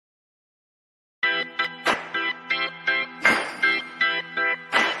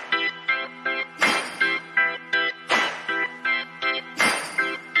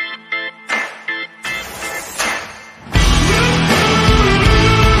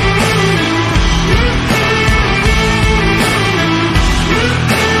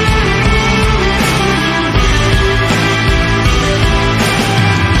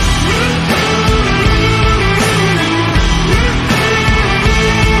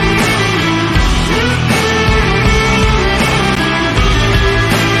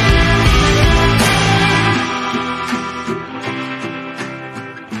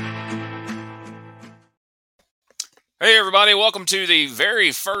everybody. Welcome to the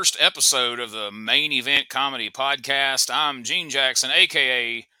very first episode of the Main Event Comedy Podcast. I'm Gene Jackson,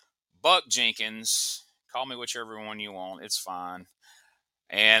 a.k.a. Buck Jenkins. Call me whichever one you want. It's fine.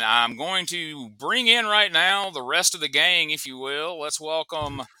 And I'm going to bring in right now the rest of the gang, if you will. Let's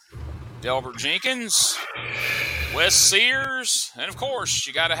welcome Delbert Jenkins, Wes Sears, and, of course,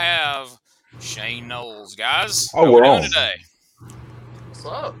 you got to have Shane Knowles. Guys, how we doing today? What's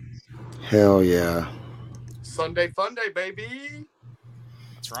up? Hell yeah. Sunday fun day, baby.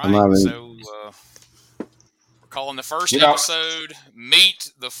 That's right. So we're calling the first episode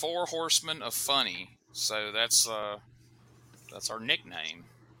 "Meet the Four Horsemen of Funny." So that's our nickname.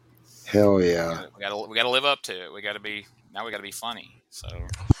 Hell yeah. We gotta live up to it. We gotta be funny. So we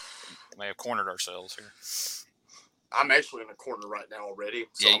may have cornered ourselves here. I'm actually in a corner right now already,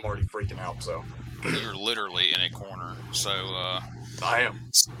 so yeah. I'm already freaking out. So you're literally in a corner. So I am.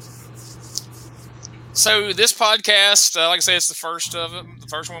 So this podcast, like I said, it's the first of it, the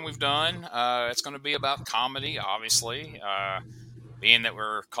first one we've done. It's going to be about comedy, obviously. Being that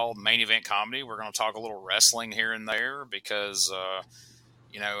we're called Main Event Comedy, we're going to talk a little wrestling here and there because, I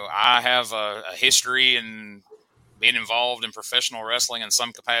have a history in being involved in professional wrestling in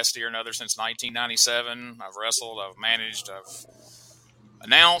some capacity or another since 1997. I've wrestled, I've managed, I've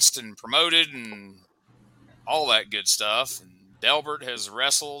announced and promoted and all that good stuff. And Delbert has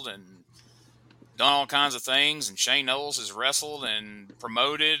wrestled and done all kinds of things, and Shane Knowles has wrestled and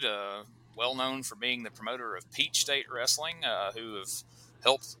promoted, well known for being the promoter of Peach State Wrestling, who have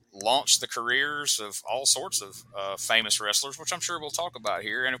helped launch the careers of all sorts of famous wrestlers, which I'm sure we'll talk about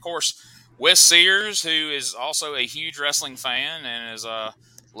here. And of course, Wes Sears, who is also a huge wrestling fan and is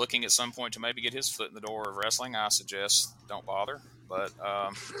looking at some point to maybe get his foot in the door of wrestling. I suggest don't bother. But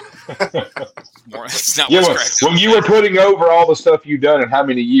it's not when you were putting over all the stuff you've done in how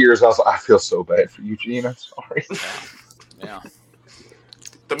many years, I was like, I feel so bad for you, Gene. I'm sorry. Yeah.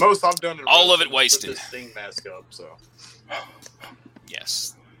 The most I've done in all of it wasted. Put this Sting mask up, so.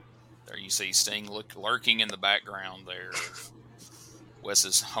 Yes. There you see Sting lurking in the background there.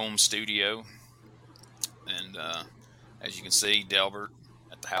 Wes's home studio. And as you can see, Delbert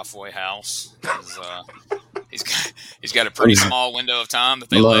at the halfway house is... He's got a pretty small window of time that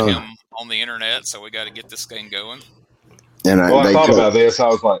they let him on the internet, so we got to get this thing going. And I thought about this. I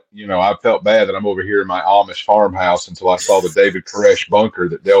was like, I felt bad that I'm over here in my Amish farmhouse until I saw the David Koresh bunker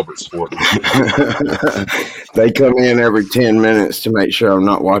that Delbert's sporting. They come in every 10 minutes to make sure I'm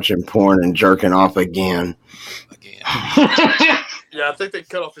not watching porn and jerking off again. Yeah, I think they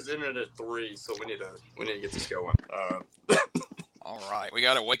cut off his internet at 3, so we need to get this going. All right, we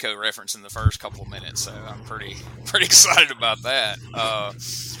got a Waco reference in the first couple of minutes, so I'm pretty excited about that.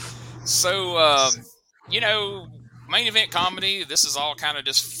 Main Event Comedy, this is all kind of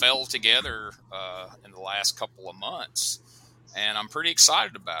just fell together in the last couple of months, and I'm pretty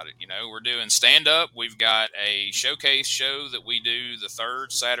excited about it. We're doing stand-up. We've got a showcase show that we do the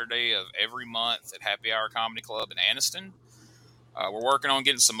third Saturday of every month at Happy Hour Comedy Club in Anniston. We're working on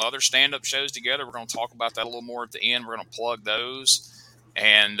getting some other stand-up shows together. We're going to talk about that a little more at the end. We're going to plug those.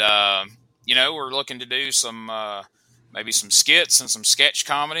 And, we're looking to do some maybe some skits and some sketch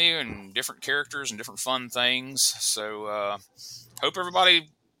comedy and different characters and different fun things. So hope everybody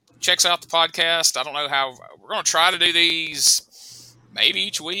checks out the podcast. I don't know how – we're going to try to do these maybe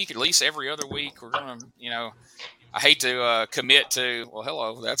each week, at least every other week. We're going to, I hate to commit to – well,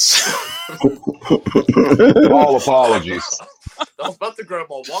 hello, that's – all apologies. I was about to grab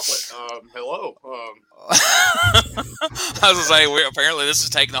my wallet. Hello. I was going to say, apparently this is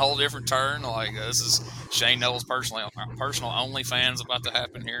taking a whole different turn. Like, this is Shane Knowles' personal OnlyFans about to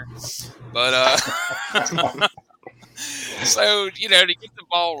happen here. But, so, to get the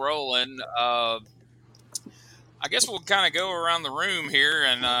ball rolling, I guess we'll kind of go around the room here,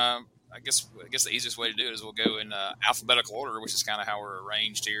 and I guess the easiest way to do it is we'll go in alphabetical order, which is kind of how we're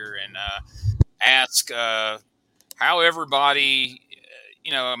arranged here, and ask how everybody,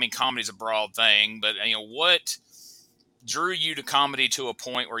 comedy's a broad thing, but, what drew you to comedy to a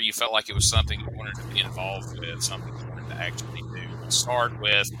point where you felt like it was something you wanted to be involved with, something you wanted to actually do? We'll start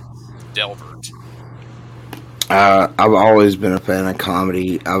with Delbert. I've always been a fan of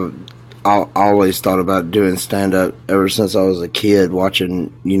comedy. I always thought about doing stand-up ever since I was a kid,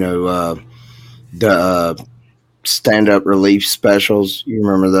 watching, the stand-up relief specials. You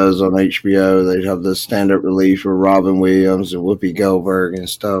remember those on HBO? They'd have the stand-up relief with Robin Williams and Whoopi Goldberg and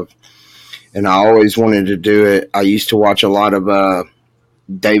stuff. And I always wanted to do it. I used to watch a lot of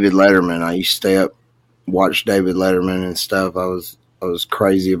David Letterman. I used to stay up, watch David Letterman and stuff. I was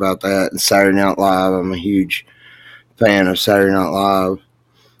crazy about that. And Saturday Night Live. I'm a huge fan of Saturday Night Live.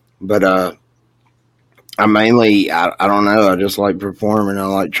 But I don't know. I just like performing. I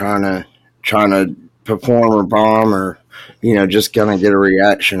like trying to perform or bomb or, just kind of get a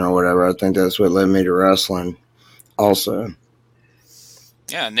reaction or whatever. I think that's what led me to wrestling also.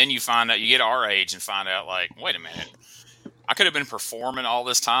 Yeah, and then you find out, you get our age and find out, like, wait a minute, I could have been performing all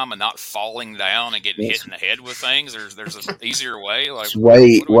this time and not falling down and getting hit in the head with things. There's an easier way. Like, it's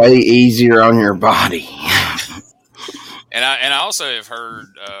way easier on your body. And I also have heard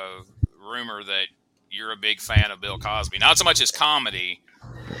rumor that you're a big fan of Bill Cosby. Not so much his comedy,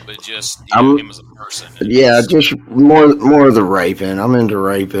 but just him as a person. Yeah, just more of the raping. I'm into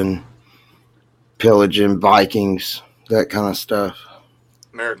raping, pillaging, Vikings, that kind of stuff.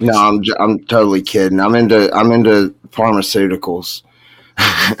 American. No, I'm totally kidding. I'm into pharmaceuticals.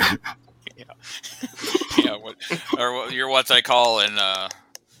 You're what they call an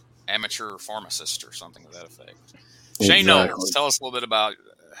amateur pharmacist or something to that effect. Shane Knowles, tell us a little bit about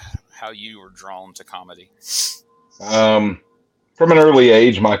how you were drawn to comedy. From an early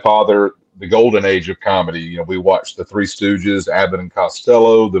age, my father, the golden age of comedy, we watched the Three Stooges, Abbott and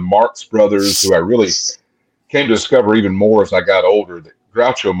Costello, the Marx Brothers, who I really came to discover even more as I got older, that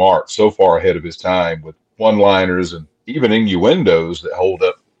Groucho Marx, so far ahead of his time with one-liners and even innuendos that hold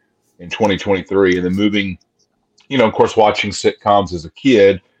up in 2023. And then moving, of course, watching sitcoms as a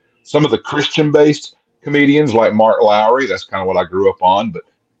kid, some of the Christian-based comedians like Mark Lowry, that's kind of what I grew up on. But,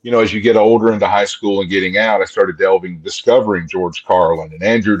 as you get older into high school and getting out, I started discovering George Carlin and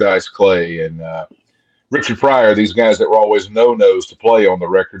Andrew Dice Clay and Richard Pryor, these guys that were always no-nos to play on the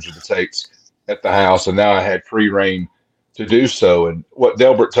records or the tapes at the house. And now I had free reign to do so. And what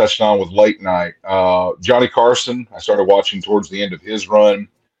Delbert touched on with late night, Johnny Carson, I started watching towards the end of his run.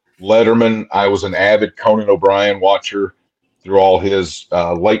 Letterman, I was an avid Conan O'Brien watcher through all his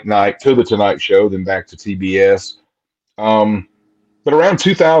late night to the Tonight Show, then back to TBS. But around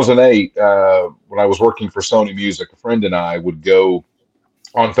 2008, when I was working for Sony Music, a friend and I would go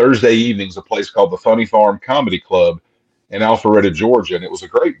on Thursday evenings, a place called the Funny Farm Comedy Club in Alpharetta, Georgia. And it was a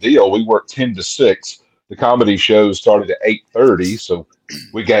great deal. We worked 10 to 6. The comedy shows started at 8:30, so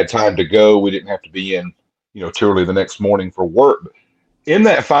we got time to go. We didn't have to be in, too early the next morning for work. But in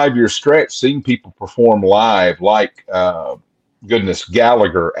that 5-year stretch, seeing people perform live like,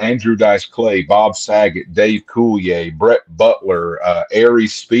 Gallagher, Andrew Dice Clay, Bob Saget, Dave Coulier, Brett Butler, Ari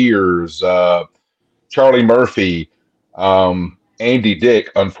Spears, Charlie Murphy, Andy Dick,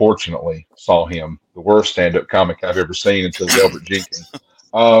 unfortunately, saw him, the worst stand-up comic I've ever seen until Delbert Jenkins.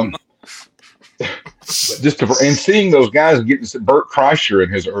 And seeing those guys and getting Bert Kreischer in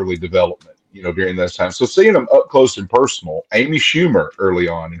his early development, during those times. So seeing them up close and personal, Amy Schumer early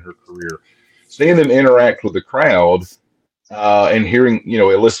on in her career, seeing them interact with the crowd and hearing,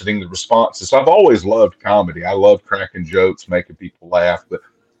 eliciting the responses. So I've always loved comedy. I love cracking jokes, making people laugh. But,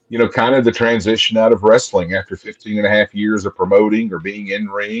 kind of the transition out of wrestling after 15 and a half years of promoting or being in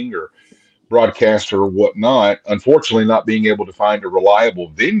ring or broadcaster or whatnot, unfortunately not being able to find a reliable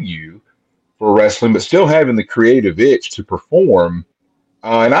venue for wrestling, but still having the creative itch to perform.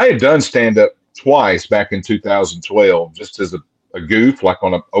 And I had done stand-up twice back in 2012, just as a goof, like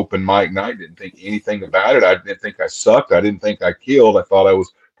on an open mic night. Didn't think anything about it. I didn't think I sucked. I didn't think I killed. I thought I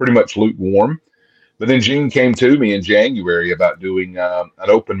was pretty much lukewarm. But then Gene came to me in January about doing an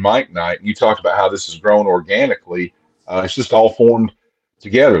open mic night. And you talked about how this has grown organically. It's just all formed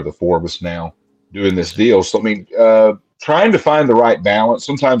together, the four of us now doing this deal. So, trying to find the right balance.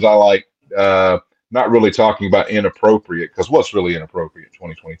 Sometimes I like not really talking about inappropriate, because what's really inappropriate in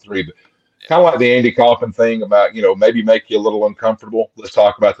 2023, but kind of like the Andy Kaufman thing about, maybe make you a little uncomfortable. Let's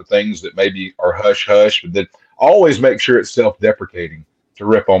talk about the things that maybe are hush-hush, but then always make sure it's self-deprecating to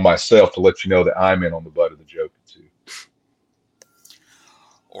rip on myself to let you know that I'm in on the butt of the joke too.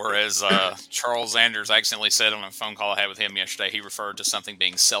 Or as Charles Anders accidentally said on a phone call I had with him yesterday, he referred to something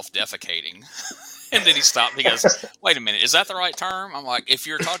being self-defecating. And then he stopped. He goes, wait a minute, is that the right term? I'm like, if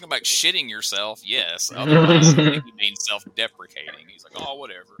you're talking about shitting yourself, yes. Otherwise, I think you mean self-deprecating. He's like, oh,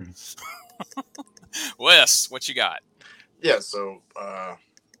 whatever. Wes, what you got? Yeah, so,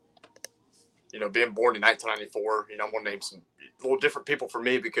 being born in 1994, I'm going to name some little different people for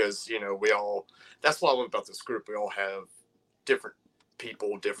me because, that's what I love about this group. We all have different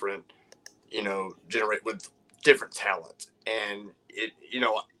people, different, generate with different talent. And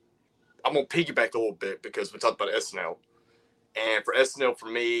I'm going to piggyback a little bit because we talked about SNL. And for SNL, for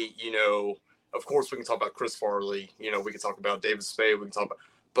me, of course, we can talk about Chris Farley. We can talk about David Spade. We can talk about,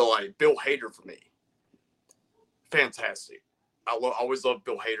 but like Bill Hader for me, fantastic. I always loved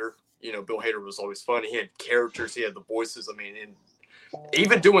Bill Hader. Bill Hader was always fun. He had characters. He had the voices. And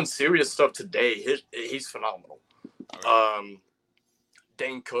even doing serious stuff today, he's phenomenal.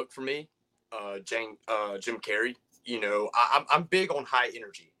 Dane Cook for me. Jim Carrey. I'm big on high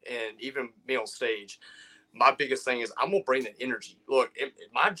energy, and even me on stage, my biggest thing is I'm gonna bring that energy. Look,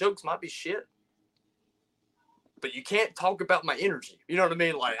 my jokes might be shit, but you can't talk about my energy. You know what I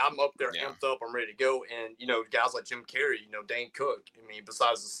mean? Like, I'm up there, amped up, I'm ready to go. And, guys like Jim Carrey, Dane Cook,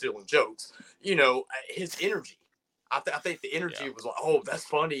 besides the stealing jokes, his energy. I think the energy was like, oh, that's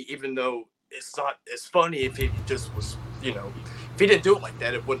funny, even though it's not as funny if he just was, if he didn't do it like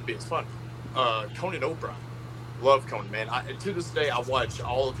that, it wouldn't be as funny. Conan O'Brien. Love Conan, man. To this day, I watch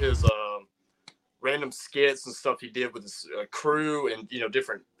all of his random skits and stuff he did with his crew and,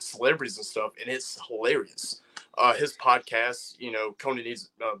 different celebrities and stuff, and it's hilarious. His podcast, Conan needs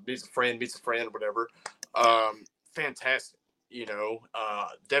a friend, meets a friend, or whatever. Fantastic.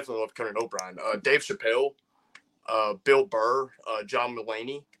 Definitely love Conan O'Brien. Dave Chappelle, Bill Burr, John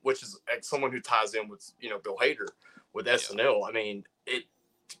Mulaney, which is someone who ties in with, Bill Hader with SNL. I mean,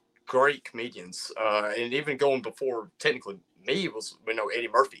 great comedians. And even going before technically me was, Eddie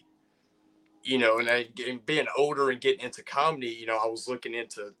Murphy. And being older and getting into comedy, I was looking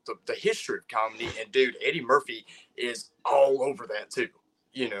into the history of comedy, and dude, Eddie Murphy is all over that too.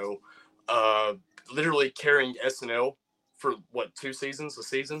 Literally carrying SNL for what, 2 seasons, a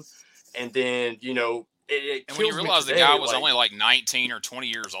season, and then it and when you realize the guy was only like 19 or 20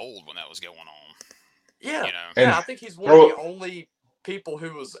 years old when that was going on. Yeah, yeah, I think he's one of the only people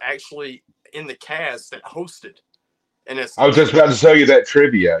who was actually in the cast that hosted. And I was just about to tell you that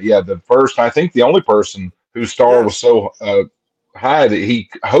trivia. Yeah, I think the only person whose star was so high that he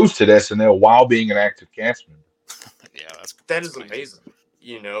hosted SNL while being an active cast member. Yeah, that is amazing.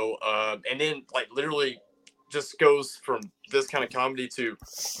 And then like literally just goes from this kind of comedy to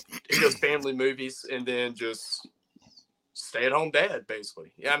he does family movies and then just stay-at-home dad,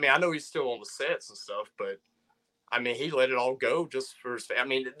 basically. Yeah, I know he's still on the sets and stuff, but he let it all go just for his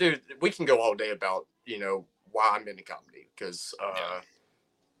family. Dude, we can go all day about why I'm into comedy, because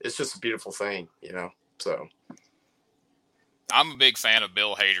it's just a beautiful thing, so I'm a big fan of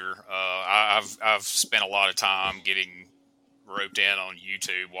Bill Hader. I've spent a lot of time getting roped in on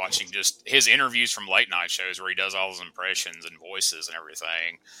YouTube watching just his interviews from late night shows where he does all his impressions and voices and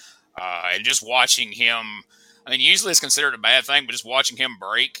everything, and just watching him. Usually it's considered a bad thing, but just watching him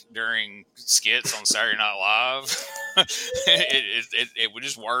break during skits on Saturday Night Live, it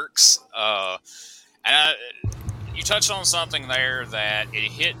just works. And you touched on something there that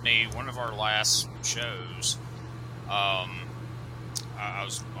it hit me. One of our last shows, I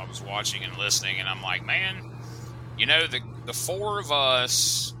was watching and listening, and I'm like, man, the 4 of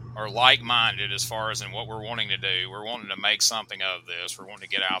us are like-minded as far as in what we're wanting to do. We're wanting to make something of this. We're wanting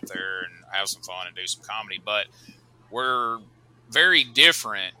to get out there and have some fun and do some comedy, but we're very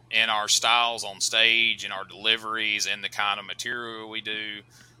different in our styles on stage and our deliveries and the kind of material we do.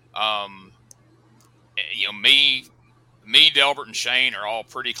 Me, Delbert, and Shane are all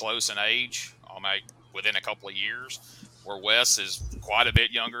pretty close in age, within a couple of years, where Wes is quite a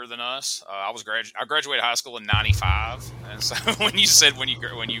bit younger than us. I graduated high school in '95, and so when you said when you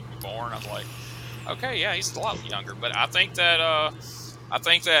were born, I was like, okay, yeah, he's a lot younger. But I think that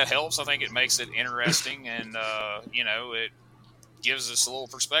helps. I think it makes it interesting, and it gives us a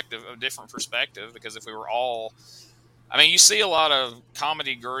different perspective, because if we were all, you see a lot of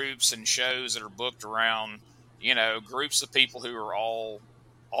comedy groups and shows that are booked around, groups of people who are all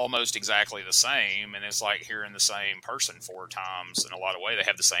almost exactly the same, and it's like hearing the same person 4 times in a lot of ways. They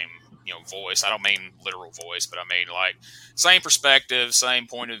have the same, voice. I don't mean literal voice, but I mean like same perspective, same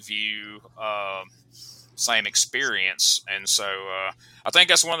point of view, same experience. And so I think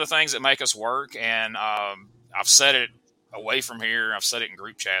that's one of the things that make us work. And I've said it away from here. I've said it in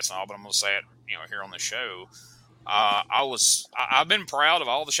group chats and all, but I'm going to say it, here on the show. I've been proud of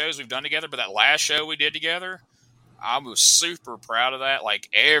all the shows we've done together, but that last show we did together, I was super proud of that. Like,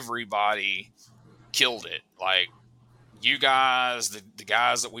 everybody killed it. Like, you guys, the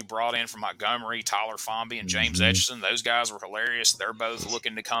guys that we brought in from Montgomery, Tyler Fomby and James Etchison, those guys were hilarious. They're both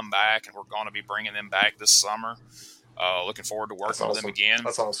looking to come back, and we're going to be bringing them back this summer. Looking forward to working with them again.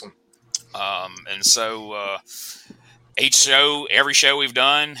 That's awesome. And so every show we've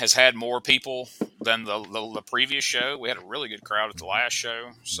done has had more people than the previous show. We had a really good crowd at the last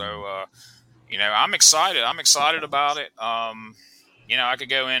show. So, I'm excited. I'm excited about it. I could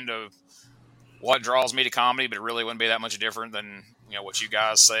go into what draws me to comedy, but it really wouldn't be that much different than, what you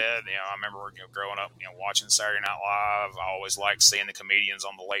guys said. I remember, growing up, watching Saturday Night Live. I always liked seeing the comedians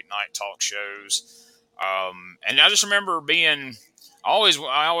on the late night talk shows. And I just remember I always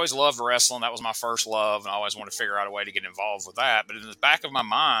loved wrestling. That was my first love, and I always wanted to figure out a way to get involved with that. But in the back of my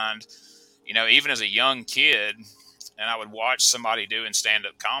mind, even as a young kid, and I would watch somebody doing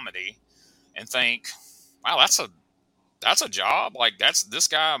stand-up comedy, and think, wow, that's a job. Like this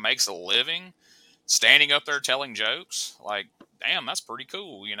guy makes a living standing up there telling jokes. Like, damn, that's pretty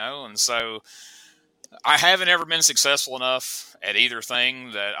cool, you know? And so I haven't ever been successful enough at either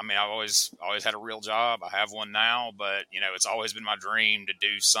thing that, I mean, I've always had a real job. I have one now, but you know, it's always been my dream to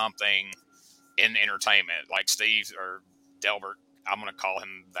do something in entertainment, like Steve or Delbert. I'm going to call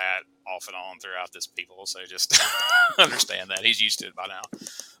him that off and on throughout this, people. So just understand that. He's used to it by now.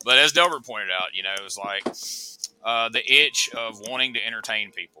 But as Delbert pointed out, you know, it was like the itch of wanting to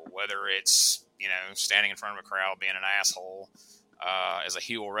entertain people, whether it's, you know, standing in front of a crowd being an asshole as a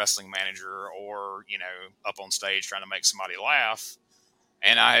heel wrestling manager, or, you know, up on stage trying to make somebody laugh.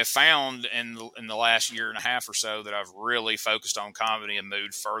 And I have found in the last year and a half or so that I've really focused on comedy and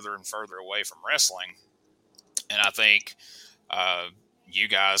moved further and further away from wrestling. And I think you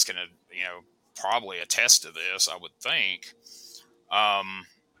guys can, you know, probably attest to this, I would think.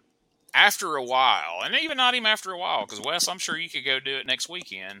 After a while, and even not even after a while, because Wes, I'm sure you could go do it next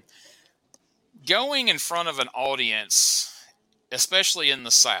weekend. Going in front of an audience, especially in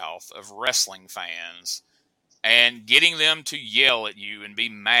the South, of wrestling fans, and getting them to yell at you and be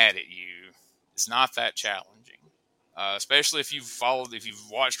mad at you, it's not that challenging. Especially if you've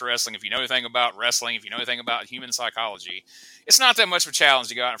watched wrestling, if you know anything about wrestling, if you know anything about human psychology, it's not that much of a challenge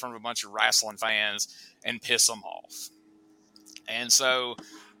to go out in front of a bunch of wrestling fans and piss them off. And so,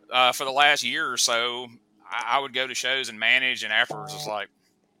 for the last year or so, I would go to shows and manage, and afterwards it's like,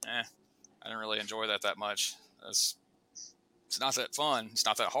 I didn't really enjoy that much. It's not that fun. It's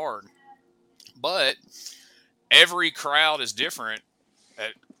not that hard. But every crowd is different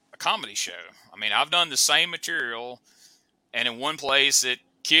at a comedy show. I mean, I've done the same material, and in one place it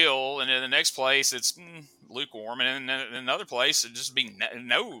kill, and in the next place it's lukewarm, and in another place it just be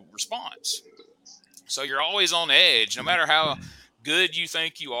no response. So you're always on edge, no matter how good you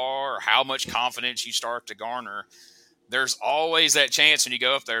think you are or how much confidence you start to garner. There's always that chance when you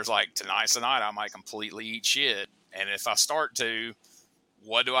go up there, it's like, tonight's the night I might completely eat shit. And if I start to,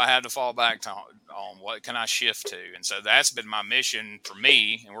 what do I have to fall back on? What can I shift to? And so that's been my mission for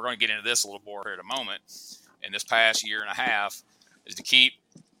me, and we're going to get into this a little more here in a moment, in this past year and a half, is to keep,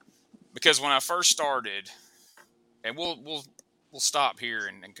 because when I first started, and we'll stop here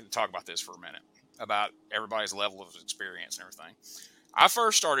and talk about this for a minute, about everybody's level of experience and everything. I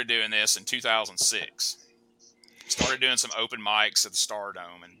first started doing this in 2006. Started doing some open mics at the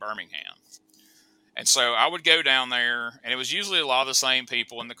Stardome in Birmingham. And so I would go down there, and it was usually a lot of the same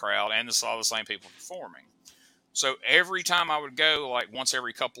people in the crowd and a lot of the same people performing. So every time I would go, like once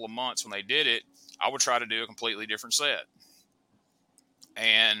every couple of months when they did it, I would try to do a completely different set.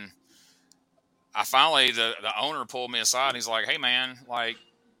 And I finally, the owner pulled me aside, and he's like, hey man, like,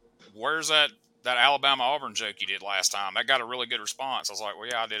 where's that Alabama Auburn joke you did last time? That got a really good response. I was like, well,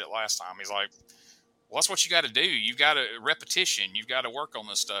 yeah, I did it last time. He's like, well, that's what you got to do. You've got to repetition. You've got to work on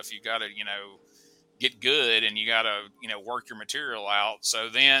this stuff. You've got to, you know, get good, and you got to, you know, work your material out. So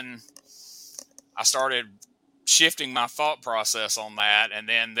then I started shifting my thought process on that. And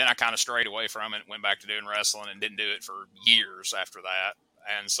then I kind of strayed away from it, went back to doing wrestling, and didn't do it for years after that.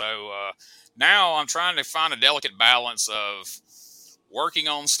 And so now I'm trying to find a delicate balance of working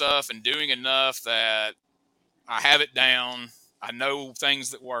on stuff and doing enough that I have it down. I know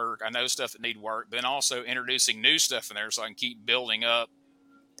things that work. I know stuff that need work, but then also introducing new stuff in there so I can keep building up,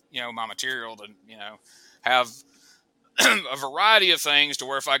 you know, my material to, you know, have a variety of things to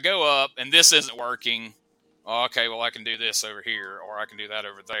where if I go up and this isn't working, okay, well, I can do this over here, or I can do that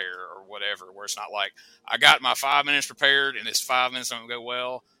over there, or whatever, where it's not like I got my 5 minutes prepared and this 5 minutes don't go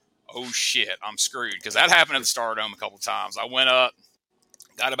well. Oh shit, I'm screwed. Because that happened at the Stardome a couple of times. I went up,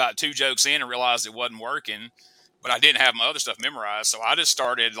 got about 2 jokes in and realized it wasn't working, but I didn't have my other stuff memorized. So I just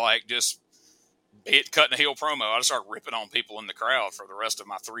started like cutting a heel promo. I just started ripping on people in the crowd for the rest of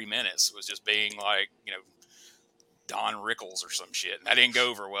my 3 minutes. It was just being like, you know, Don Rickles or some shit. And that didn't go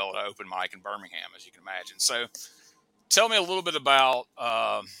over well at an open mic in Birmingham, as you can imagine. So tell me a little bit about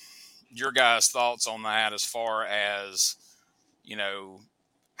your guys' thoughts on that, as far as, you know,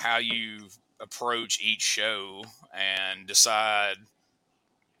 how you approach each show and decide.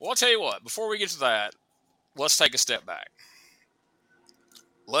 Well, I'll tell you what, before we get to that, let's take a step back.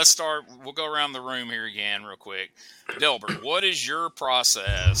 Let's start. We'll go around the room here again real quick. Delbert, what is your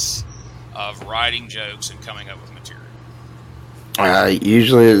process of writing jokes and coming up with material?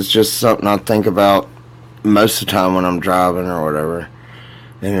 Usually it's just something I think about most of the time when I'm driving or whatever,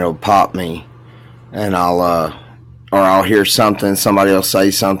 and it'll pop me, and I'll hear something, somebody will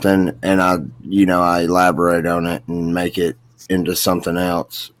say something, and I elaborate on it and make it into something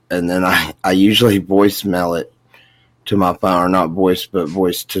else. And then I usually voicemail it to my phone, or not voice, but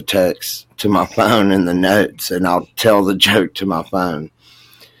voice to text to my phone in the notes, and I'll tell the joke to my phone.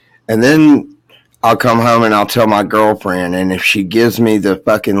 And then I'll come home and I'll tell my girlfriend, and if she gives me the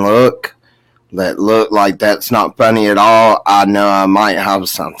fucking look, that look like that's not funny at all, I know I might have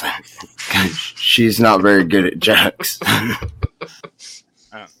something. She's not very good at jokes.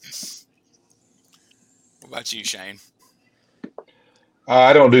 What about you, Shane?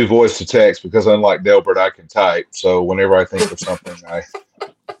 I don't do voice to text because, unlike Delbert, I can type. So whenever I think of something, I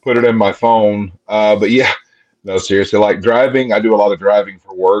put it in my phone. But yeah, no, seriously, like driving, I do a lot of driving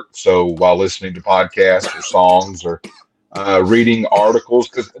for work. So while listening to podcasts or songs or reading articles,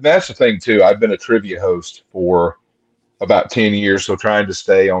 because that's the thing too. I've been a trivia host for about 10 years. So trying to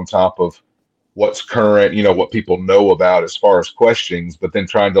stay on top of what's current, what people know about as far as questions, but then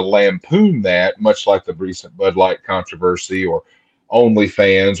trying to lampoon that, much like the recent Bud Light controversy or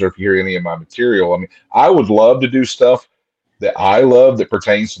OnlyFans, or if you hear any of my material. I mean, I would love to do stuff that I love that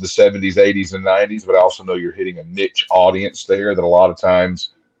pertains to the 70s, 80s, and 90s, but I also know you're hitting a niche audience there that a lot of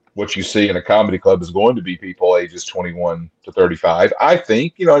times what you see in a comedy club is going to be people ages 21 to 35. I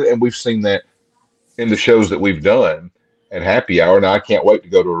think, and we've seen that in the shows that we've done at Happy Hour. Now, I can't wait to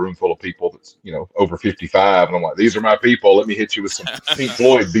go to a room full of people that's, over 55. And I'm like, these are my people. Let me hit you with some Pink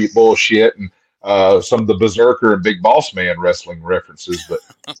Floyd beat bullshit and some of the Berserker and Big Boss Man wrestling references. But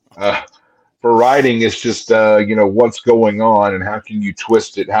for writing, it's just, what's going on and how can you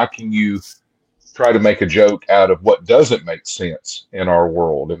twist it? How can you try to make a joke out of what doesn't make sense in our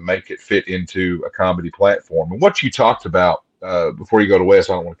world and make it fit into a comedy platform? And what you talked about before you go to Wes,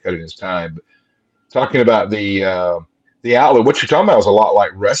 I don't want to cut in his time, but talking about the outlet, what you're talking about is a lot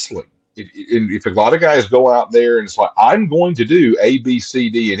like wrestling. If a lot of guys go out there and it's like, I'm going to do A, B, C,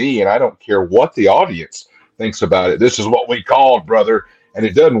 D, and E, and I don't care what the audience thinks about it. This is what we called, brother. And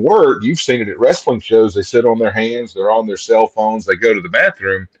it doesn't work. You've seen it at wrestling shows. They sit on their hands. They're on their cell phones. They go to the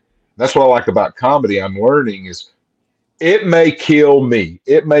bathroom. That's what I like about comedy. I'm learning is it may kill me.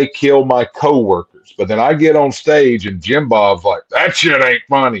 It may kill my coworkers. But then I get on stage and Jim Bob's like, that shit ain't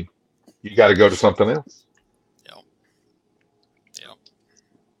funny. You got to go to something else.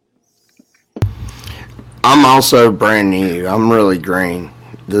 I'm also brand new. I'm really green.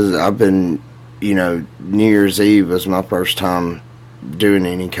 I've been, New Year's Eve was my first time doing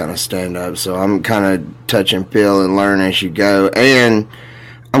any kind of stand-up. So I'm kind of touch and feel and learn as you go. And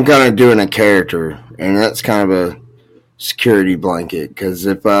I'm kind of doing a character. And that's kind of a security blanket. Because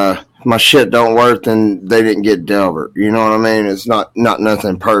if my shit don't work, then they didn't get Delbert. You know what I mean? It's not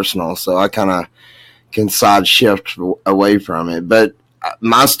nothing personal. So I kind of can side shift away from it. But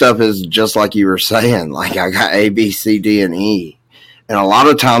my stuff is just like you were saying. Like, I got A, B, C, D, and E. And a lot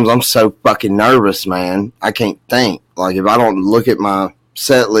of times I'm so fucking nervous, man, I can't think. Like, if I don't look at my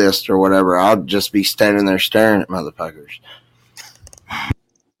set list or whatever, I'll just be standing there staring at motherfuckers.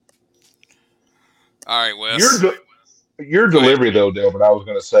 All right, Wes. Your delivery, though, Delvin, I was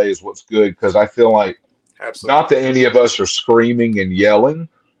going to say is what's good, because I feel like not that any of us are screaming and yelling,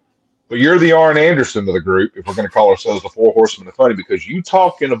 but you're the Arn Anderson of the group, if we're going to call ourselves the Four Horsemen of Funny, because you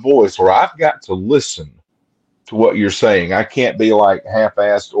talk in a voice where I've got to listen to what you're saying. I can't be like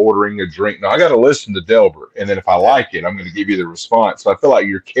half-assed ordering a drink. No, I got to listen to Delbert, and then if I like it, I'm going to give you the response. So I feel like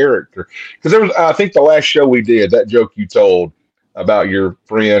your character, because there was, I think the last show we did, that joke you told about your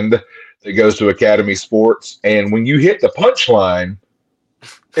friend that goes to Academy Sports, and when you hit the punchline,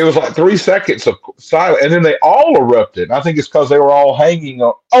 it was like 3 seconds of silence, and then they all erupted. And I think it's because they were all hanging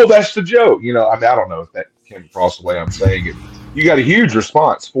on. Oh, that's the joke. I mean, I don't know if that came across the way I'm saying it. You got a huge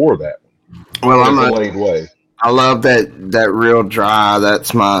response for that. Well, I'm a delayed way. I love that real dry.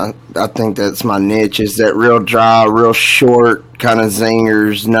 I think that's my niche. Is that real dry, real short kind of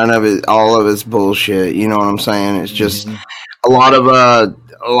zingers. None of it, all of it's bullshit. You know what I'm saying? It's just a lot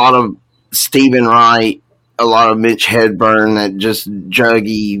of Stephen Wright. A lot of Mitch Hedberg that just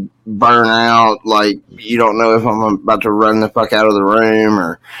druggy burn out. Like, you don't know if I'm about to run the fuck out of the room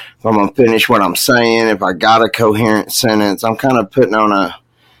or if I'm going to finish what I'm saying, if I got a coherent sentence. I'm kind of putting on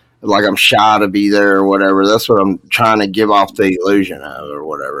like I'm shy to be there or whatever. That's what I'm trying to give off the illusion of or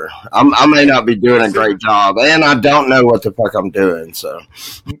whatever. I may not be doing a great job, and I don't know what the fuck I'm doing. So,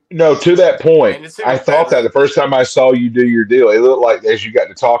 no, to that point, I thought that the first time I saw you do your deal, it looked like as you got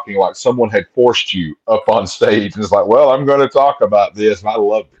to talking, like someone had forced you up on stage, and it's like, well, I'm going to talk about this, and I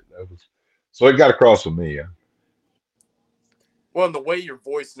loved it. So it got across with me. Yeah. Well, and the way your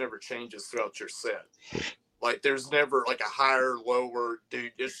voice never changes throughout your set. Like, there's never like a higher, lower,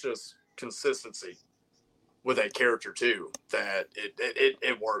 dude. It's just consistency with that character too. That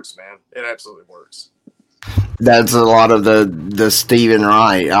it works, man. It absolutely works. That's a lot of the Stephen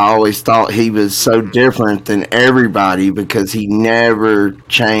Wright. I always thought he was so different than everybody because he never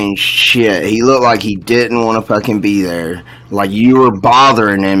changed shit. He looked like he didn't want to fucking be there. Like you were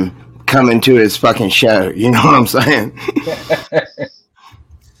bothering him coming to his fucking show. You know what I'm saying?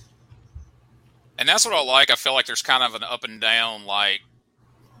 And that's what I like. I feel like there's kind of an up and down, like,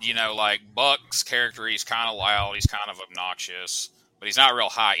 you know, like Buck's character, he's kind of loud, he's kind of obnoxious, but he's not real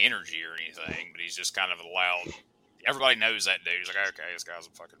high energy or anything, but he's just kind of a loud. Everybody knows that dude. He's like, okay, this guy's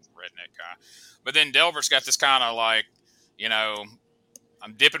a fucking redneck guy. But then Delbert's got this kind of like, you know,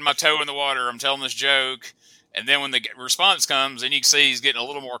 I'm dipping my toe in the water, I'm telling this joke. And then when the response comes, then you can see he's getting a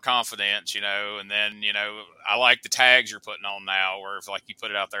little more confidence, you know. And then, you know, I like the tags you're putting on now where if like you put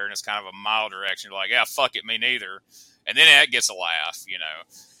it out there and it's kind of a mild direction, you're like, yeah, fuck it, me neither. And then that gets a laugh, you know.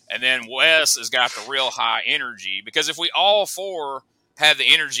 And then Wes has got the real high energy because if we all four had the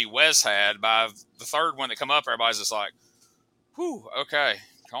energy Wes had, by the third one that come up, everybody's just like, whew, okay,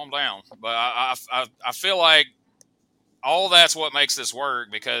 calm down. But I feel like all that's what makes this work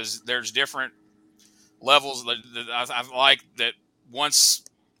because there's different levels. I like that once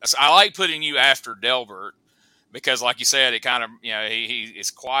I like putting you after Delbert because, like you said, it kind of, you know, he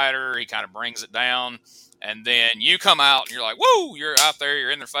is quieter. He kind of brings it down. And then you come out and you're like, whoa, you're out there,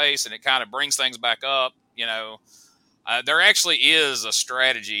 you're in their face, and it kind of brings things back up. You know, there actually is a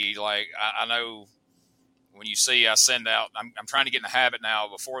strategy. Like, I know when you see, I send out, I'm trying to get in the habit now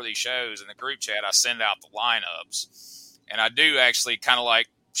before these shows in the group chat, I send out the lineups. And I do actually kind of like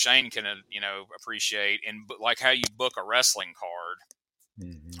Shane can, you know, appreciate, and like how you book a wrestling card.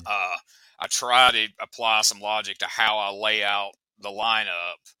 Mm-hmm. I try to apply some logic to how I lay out the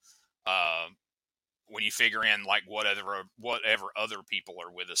lineup. When you figure in like whatever other people are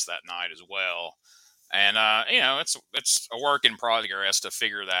with us that night as well. And, you know, it's a work in progress to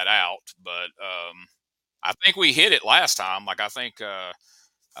figure that out. But I think we hit it last time. Like, I think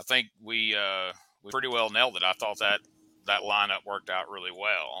we pretty well nailed it. I thought that lineup worked out really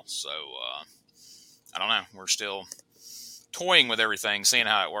well. So, I don't know. We're still toying with everything, seeing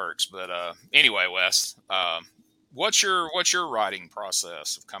how it works. But anyway, Wes, what's your writing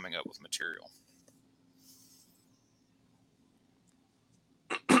process of coming up with material?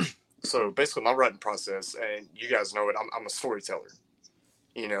 So basically, my writing process, and you guys know it, I'm a storyteller.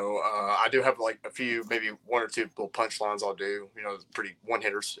 You know, I do have like a few, maybe one or two little punchlines I'll do. You know, pretty one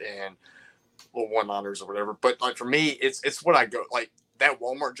hitters and little one liners or whatever. But like for me, it's what I go like that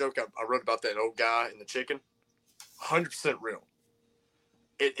Walmart joke I wrote about that old guy and the chicken, 100% real.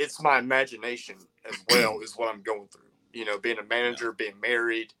 It's my imagination as well is what I'm going through. You know, being a manager, being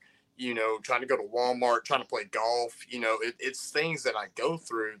married. You know, trying to go to Walmart, trying to play golf, you know, it's things that I go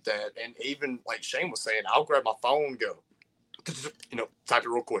through that, and even like Shane was saying, I'll grab my phone, go, you know, type it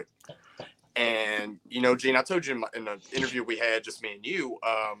real quick. And, you know, Gene, I told you in the interview we had, just me and you,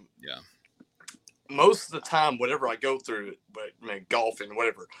 most of the time, whatever I go through, but I mean, golfing,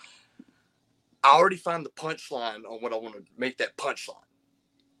 whatever, I already find the punchline on what I want to make that punchline.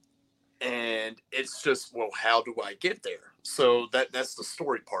 And it's just, well, how do I get there? So that's the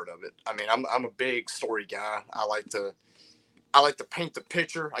story part of it. I mean, I'm a big story guy. I like to paint the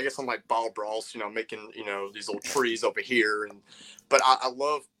picture. I guess I'm like Bob Ross, you know, making, you know, these little trees over here. But I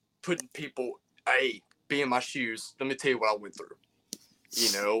love putting people, hey, be in my shoes. Let me tell you what I went through,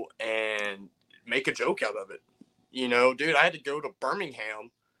 you know, and make a joke out of it. You know, dude, I had to go to Birmingham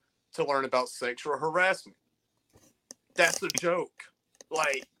to learn about sexual harassment. That's a joke.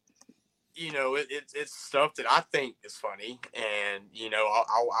 Like, you know, it's stuff that I think is funny, and you know,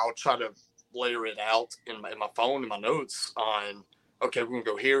 I'll try to layer it out in my phone and my notes on. Okay, we're gonna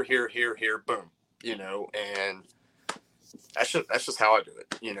go here, boom. You know, and that's just how I do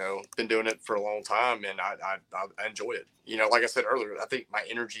it. You know, been doing it for a long time, and I enjoy it. You know, like I said earlier, I think my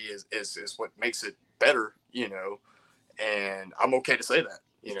energy is what makes it better. You know, and I'm okay to say that.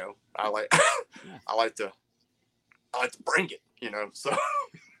 You know, I like to bring it. You know, so.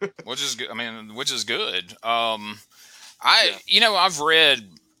 Which is good. I mean, which is good. You know, I've read,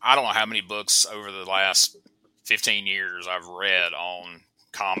 I don't know how many books over the last 15 years I've read on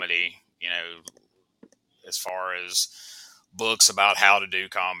comedy, you know, as far as books about how to do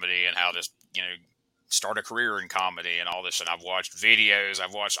comedy and how to, you know, start a career in comedy and all this. And I've watched videos,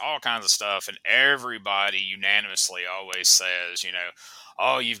 I've watched all kinds of stuff, and everybody unanimously always says, you know,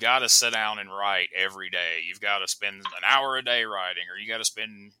 oh, you've got to sit down and write every day. You've got to spend an hour a day writing, or you got to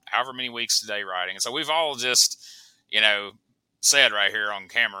spend however many weeks a day writing. And so we've all just, you know, said right here on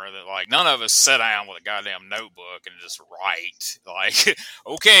camera that like none of us sit down with a goddamn notebook and just write. Like,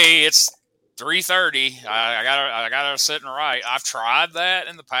 okay, it's 3:30. I gotta sit and write. I've tried that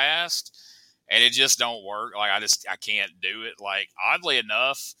in the past, and it just don't work. Like I can't do it. Like oddly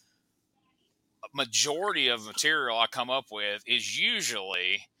enough, majority of material I come up with is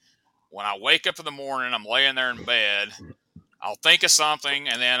usually when I wake up in the morning, I'm laying there in bed, I'll think of something,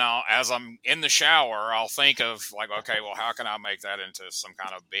 and then as I'm in the shower, I'll think of like, okay, well, how can I make that into some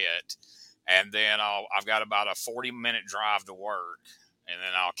kind of bit? And then I've got about a 40-minute drive to work, and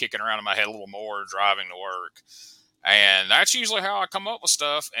then I'll kick it around in my head a little more driving to work. And that's usually how I come up with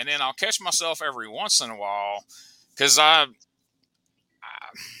stuff. And then I'll catch myself every once in a while, because I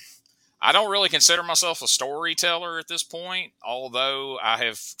don't really consider myself a storyteller at this point, although I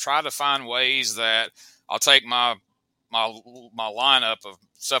have tried to find ways that I'll take my lineup of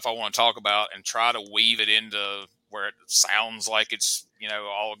stuff I want to talk about and try to weave it into where it sounds like it's,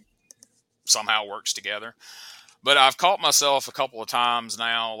 all somehow works together. But I've caught myself a couple of times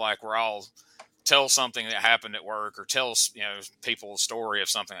now, like where I'll tell something that happened at work or tell, people a story of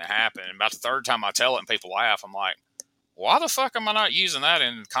something that happened. And about the third time I tell it and people laugh, I'm like, why the fuck am I not using that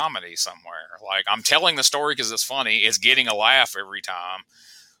in comedy somewhere? Like, I'm telling the story because it's funny. It's getting a laugh every time.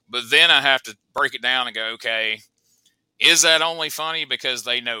 But then I have to break it down and go, okay, is that only funny because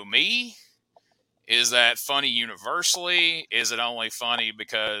they know me? Is that funny universally? Is it only funny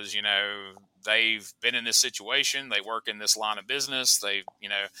because, they've been in this situation, they work in this line of business, they,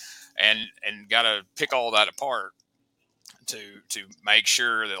 and got to pick all that apart to make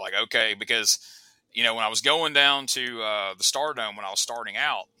sure that, like, okay, because, when I was going down to the Stardome when I was starting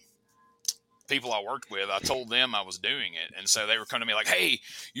out, people I worked with, I told them I was doing it. And so they were coming to me like, hey,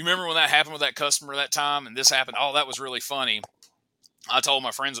 you remember when that happened with that customer that time and this happened? Oh, that was really funny. I told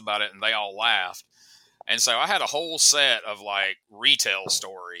my friends about it and they all laughed. And so I had a whole set of like retail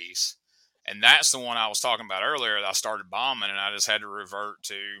stories. And that's the one I was talking about earlier that I started bombing, and I just had to revert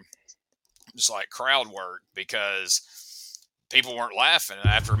to just like crowd work because people weren't laughing. And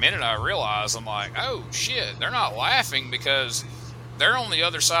after a minute, I realized, I'm like, oh shit, they're not laughing because they're on the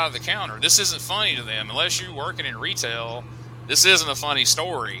other side of the counter. This isn't funny to them. Unless you're working in retail, this isn't a funny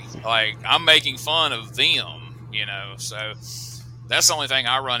story. Like, I'm making fun of them, so that's the only thing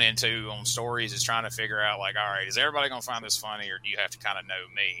I run into on stories is trying to figure out, like, all right, is everybody going to find this funny, or do you have to kind of know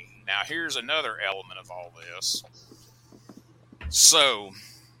me? Now, here's another element of all this. So,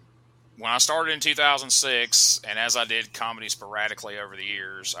 when I started in 2006, and as I did comedy sporadically over the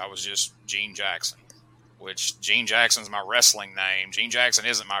years, I was just Gene Jackson, which Gene Jackson's my wrestling name. Gene Jackson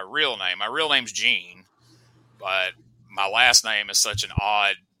isn't my real name. My real name's Gene, but my last name is such an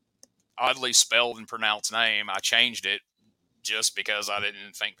oddly spelled and pronounced name, I changed it just because I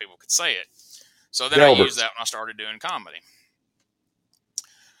didn't think people could say it. So then I used that when I started doing comedy.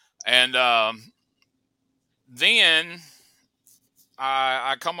 And then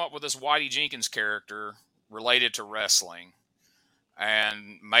I come up with this Whitey Jenkins character related to wrestling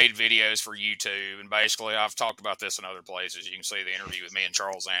and made videos for YouTube. And basically, I've talked about this in other places. You can see the interview with me and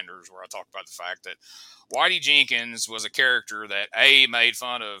Charles Anders where I talked about the fact that Whitey Jenkins was a character that made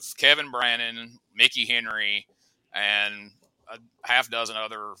fun of Kevin Brannon, Mickey Henry, and a half dozen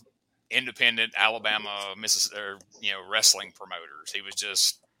other independent Alabama, wrestling promoters. He was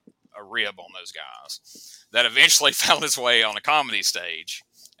just a rib on those guys that eventually found his way on a comedy stage.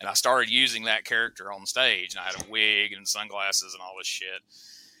 And I started using that character on stage, and I had a wig and sunglasses and all this shit.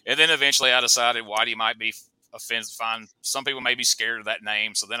 And then eventually I decided Whitey might be offensive. Some people may be scared of that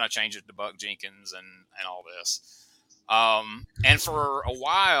name. So then I changed it to Buck Jenkins and all this. And for a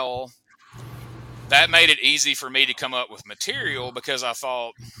while, that made it easy for me to come up with material because I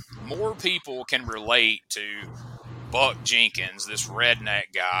thought more people can relate to Buck Jenkins, this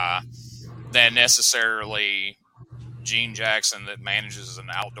redneck guy, than necessarily Gene Jackson that manages an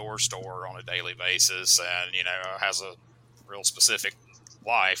outdoor store on a daily basis and, has a real specific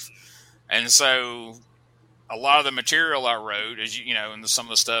life. And so a lot of the material I wrote, and some of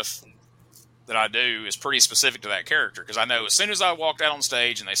the stuff that I do is pretty specific to that character, because I know as soon as I walked out on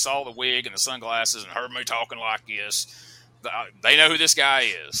stage and they saw the wig and the sunglasses and heard me talking like this, they know who this guy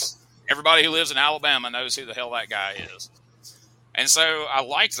is. Everybody who lives in Alabama knows who the hell that guy is. And so I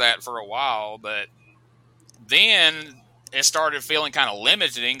liked that for a while, but then it started feeling kind of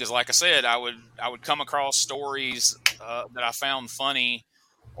limiting because, like I said, I would come across stories that I found funny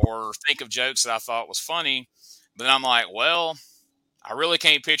or think of jokes that I thought was funny, but then I'm like, well, I really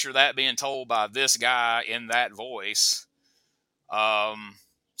can't picture that being told by this guy in that voice.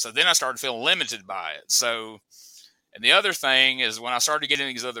 So then I started feeling limited by it. So, and the other thing is when I started getting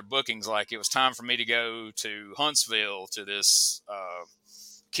these other bookings, like it was time for me to go to Huntsville to this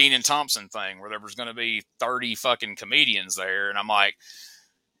Kenan Thompson thing where there was going to be 30 fucking comedians there. And I'm like,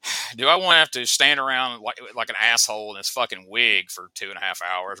 do I want to have to stand around like an asshole in this fucking wig for 2.5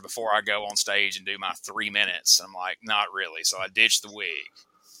 hours before I go on stage and do my 3 minutes? I'm like, not really. So I ditched the wig.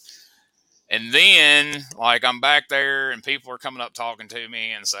 And then, like, I'm back there and people are coming up talking to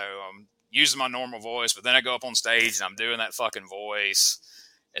me. And so I'm using my normal voice, but then I go up on stage and I'm doing that fucking voice.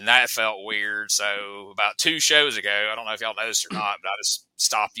 And that felt weird. So about 2 shows ago, I don't know if y'all noticed or not, but I just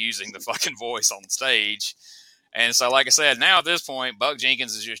stopped using the fucking voice on stage. And so, like I said, now at this point, Buck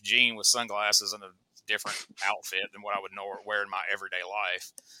Jenkins is just Gene with sunglasses and a different outfit than what I would wear in my everyday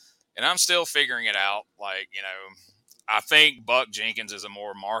life. And I'm still figuring it out. Like, you know, I think Buck Jenkins is a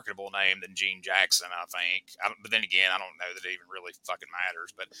more marketable name than Gene Jackson, I think. But then again, I don't know that it even really fucking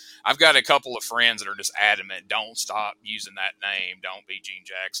matters. But I've got a couple of friends that are just adamant, don't stop using that name. Don't be Gene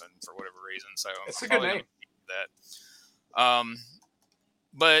Jackson for whatever reason. So It's I'm a good probably name. that.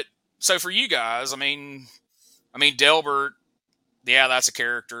 But so for you guys, I mean, Delbert, yeah, that's a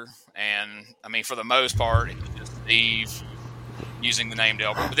character. And, I mean, for the most part, it's just Steve using the name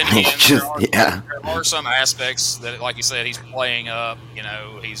Delbert. But then again, there are some aspects that, like you said, he's playing up. You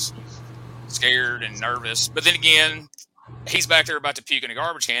know, he's scared and nervous. But then again, he's back there about to puke in a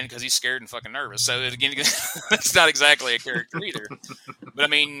garbage can because he's scared and fucking nervous. So, again, it's not exactly a character either. But, I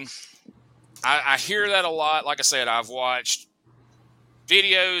mean, I hear that a lot. Like I said, I've watched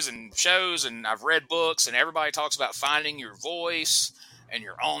videos and shows and I've read books and everybody talks about finding your voice and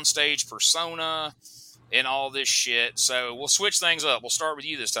your on-stage persona and all this shit. So we'll switch things up. We'll start with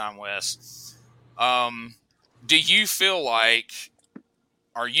you this time, Wes. Do you feel like,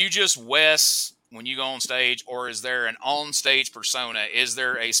 are you just Wes when you go on stage, or is there an on-stage persona? Is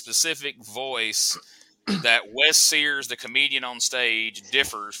there a specific voice that Wes Sears, the comedian on stage,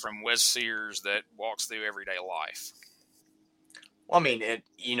 differs from Wes Sears that walks through everyday life? Well, I mean,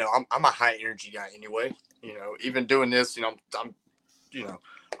 I'm a high energy guy anyway. You know, even doing this, I'm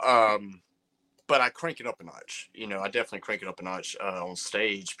but I crank it up a notch. You know, I definitely crank it up a notch on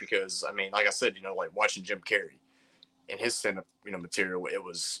stage because, I mean, like I said, like watching Jim Carrey and his stand-up, material, it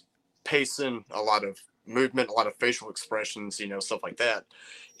was pacing, a lot of movement, a lot of facial expressions, stuff like that.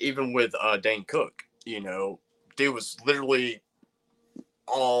 Even with Dane Cook, dude was literally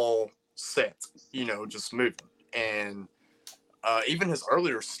all set, just moving. And even his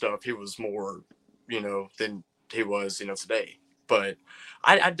earlier stuff, he was more, than he was, today. But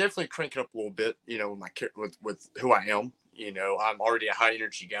I definitely crank it up a little bit, with who I am. I'm already a high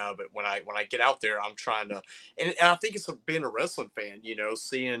energy guy, but when I get out there, I'm trying to, and I think it's being a wrestling fan,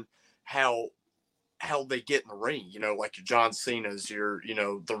 seeing how they get in the ring, like your John Cena's, your,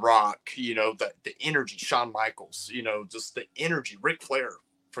 The Rock, the energy, Shawn Michaels, just the energy, Ric Flair,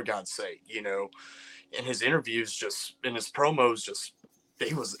 for God's sake, in his interviews, just in his promos, just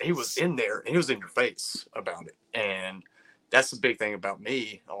he was in there and he was in your face about it. And that's the big thing about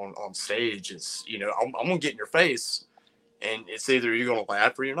me on stage is, I'm gonna get in your face, and it's either you're gonna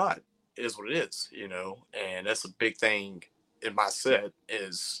laugh or you're not. It is what it is, and that's a big thing in my set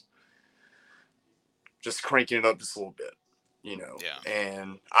is just cranking it up just a little bit. Yeah.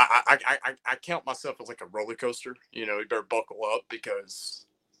 And I count myself as like a roller coaster. You better buckle up because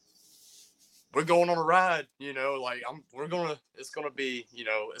we're going on a ride, it's going to be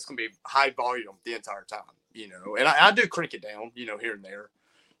high volume the entire time, and I do crank it down, here and there,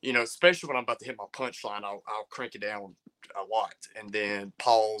 especially when I'm about to hit my punchline, I'll crank it down a lot and then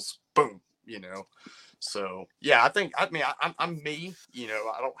pause, boom, so yeah, I'm me,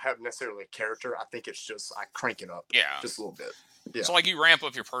 I don't have necessarily a character. I think it's just, I crank it up just a little bit. Yeah. So like you ramp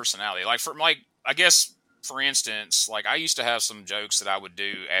up your personality, like I guess, for instance, like I used to have some jokes that I would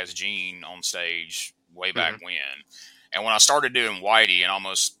do as Gene on stage way back when. And when I started doing Whitey and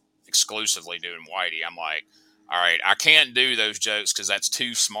almost exclusively doing Whitey, I'm like, all right, I can't do those jokes because that's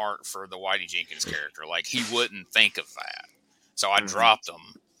too smart for the Whitey Jenkins character. Like he wouldn't think of that. So I dropped them.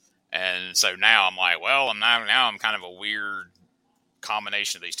 And so now I'm like, well, I'm kind of a weird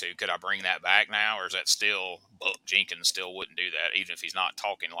combination of these two. Could I bring that back now? Or is that still, Buck Jenkins still wouldn't do that, even if he's not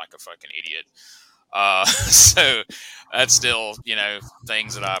talking like a fucking idiot. So that's still,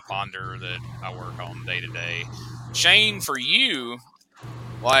 things that I ponder that I work on day to day. Shane, for you,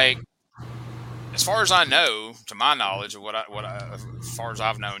 like, as far as I know, to my knowledge of as far as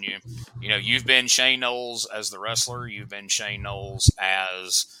I've known you, you've been Shane Knowles as the wrestler. You've been Shane Knowles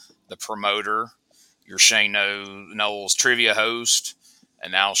as the promoter. You're Shane Knowles trivia host,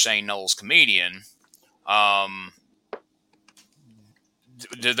 and now Shane Knowles comedian.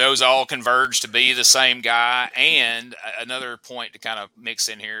 Do those all converge to be the same guy? And another point to kind of mix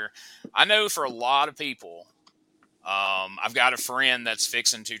in here, I know for a lot of people, I've got a friend that's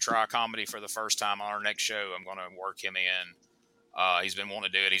fixing to try comedy for the first time on our next show. I'm going to work him in He's been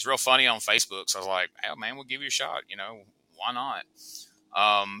wanting to do it. He's real funny on Facebook. So I was like, "Oh man, we'll give you a shot. Why not?"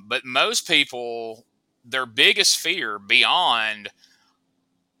 But most people, their biggest fear beyond,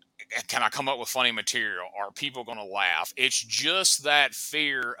 can I come up with funny material? Are people going to laugh? It's just that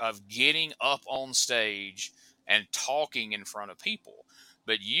fear of getting up on stage and talking in front of people.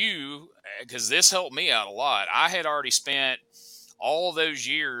 But because this helped me out a lot, I had already spent all those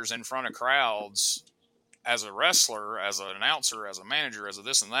years in front of crowds as a wrestler, as an announcer, as a manager, as a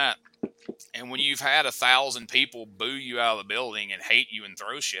this and that. And when you've had 1,000 people boo you out of the building and hate you and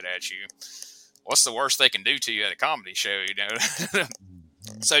throw shit at you, what's the worst they can do to you at a comedy show,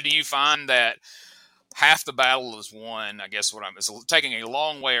 So do you find that half the battle is won? I guess it's taking a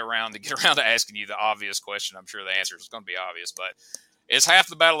long way around to get around to asking you the obvious question. I'm sure the answer is going to be obvious, but is half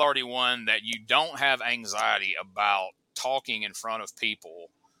the battle already won that you don't have anxiety about talking in front of people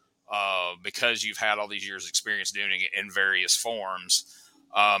because you've had all these years experience doing it in various forms,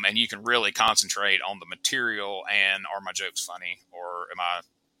 and you can really concentrate on the material and are my jokes funny, or am I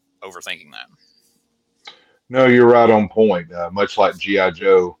overthinking that? No, you're right on point. Much like G.I.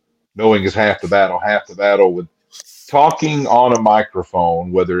 Joe, knowing is half the battle. Half the battle with talking on a microphone,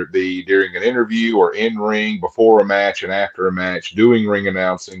 whether it be during an interview or in ring, before a match and after a match, doing ring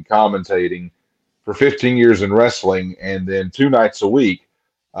announcing, commentating for 15 years in wrestling, and then 2 nights a week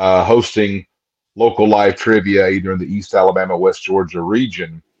hosting local live trivia either in the East Alabama, West Georgia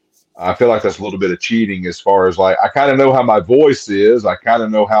region. I feel like that's a little bit of cheating as far as I kind of know how my voice is. I kind of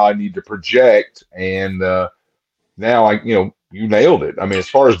know how I need to project. And now you nailed it. I mean, as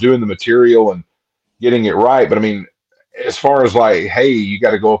far as doing the material and getting it right, but I mean, as far as hey, you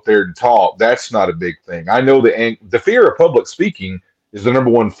got to go up there and talk, that's not a big thing. I know the fear of public speaking is the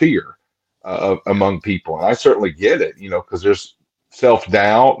number one fear among people. And I certainly get it, because there's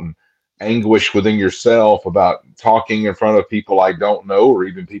self-doubt and anguish within yourself about talking in front of people I don't know, or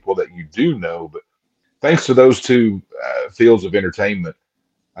even people that you do know. But thanks to those two fields of entertainment,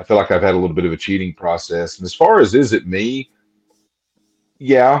 I feel like I've had a little bit of a cheating process. And as far as is it me?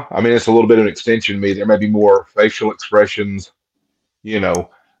 Yeah, I mean, it's a little bit of an extension of me. There may be more facial expressions, but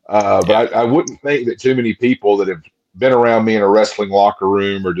I wouldn't think that too many people that have been around me in a wrestling locker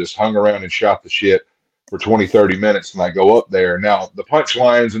room or just hung around and shot the shit for 20, 30 minutes, and I go up there. Now, the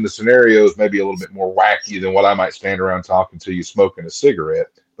punchlines and the scenarios may be a little bit more wacky than what I might stand around talking to you smoking a cigarette,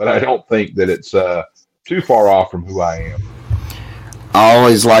 but I don't think that it's too far off from who I am. I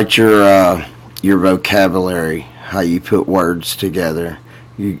always liked your vocabulary, how you put words together.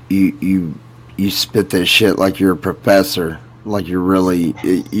 You spit this shit like you're a professor, like you're really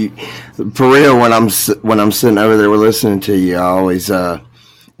for real. When I'm sitting over there listening to you, I always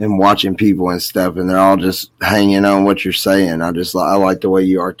and watching people and stuff, and they're all just hanging on what you're saying. I like the way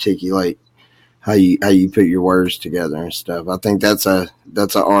you articulate how you put your words together and stuff. I think that's an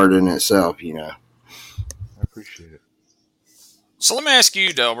art in itself, I appreciate it. So let me ask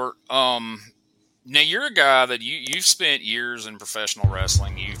you, Delbert. Now you're a guy that you've spent years in professional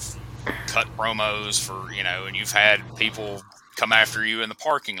wrestling. You've cut promos for, and you've had people come after you in the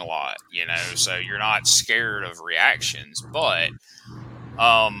parking lot, so you're not scared of reactions, but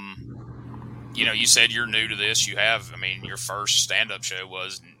you said you're new to this. Your first stand-up show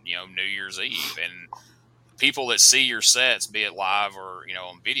was, New Year's Eve, and people that see your sets, be it live or,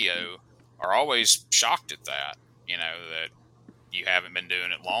 on video, are always shocked at that, that you haven't been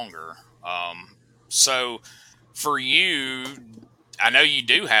doing it longer. So for you, I know you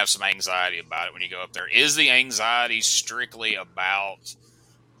do have some anxiety about it when you go up there. Is the anxiety strictly about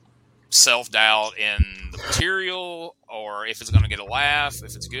self-doubt in the material, or if it's going to get a laugh,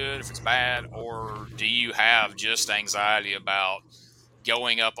 if it's good, if it's bad, or do you have just anxiety about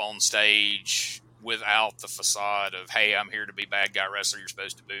going up on stage without the facade of, hey, I'm here to be bad guy wrestler, you're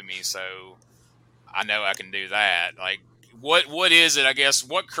supposed to boo me, so I know I can do that? What is it, I guess,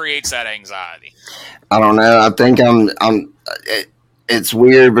 what creates that anxiety? I don't know. I think it's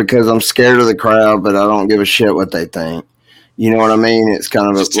weird because I'm scared of the crowd, but I don't give a shit what they think. You know what I mean? It's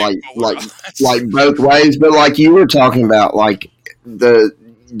kind of like both ways, but like you were talking about, like the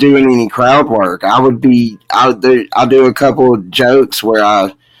doing any crowd work, I'll do a couple of jokes where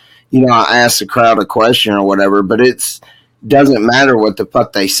I ask the crowd a question or whatever, but doesn't matter what the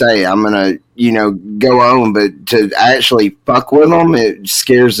fuck they say. I'm gonna, go on, but to actually fuck with them, it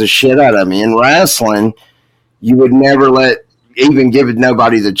scares the shit out of me. In wrestling, you would never even give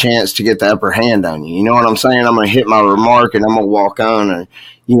nobody the chance to get the upper hand on you. You know what I'm saying? I'm going to hit my remark and I'm going to walk on and,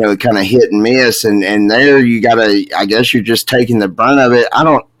 kind of hit and miss. And there I guess you're just taking the brunt of it.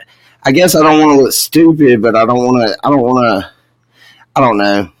 I guess I don't want to look stupid, but I don't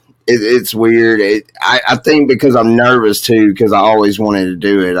know. it's weird. I think because I'm nervous too, because I always wanted to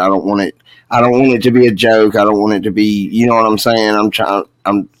do it. I don't want it to be a joke. I don't want it to be, you know what I'm saying?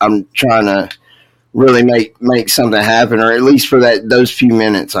 I'm trying to really make something happen, or at least for those few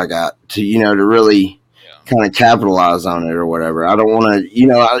minutes I got to, to really kind of capitalize on it or whatever. I don't want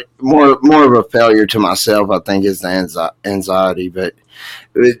to, more of a failure to myself, I think, is the anxiety. But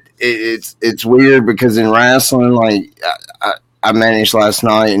it's weird because in wrestling, like I managed last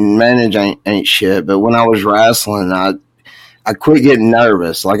night, and manage ain't shit. But when I was wrestling, I quit getting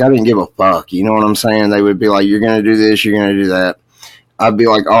nervous. Like, I didn't give a fuck. You know what I'm saying? They would be like, "You're gonna do this, you're gonna do that." I'd be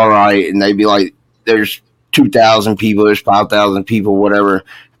like, "All right," and they'd be like, "There's 2,000 people, there's 5,000 people, whatever."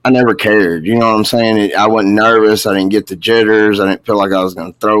 I never cared. You know what I'm saying? I wasn't nervous. I didn't get the jitters. I didn't feel like I was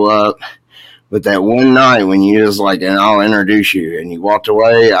going to throw up. But that one night when you just like, and I'll introduce you, and you walked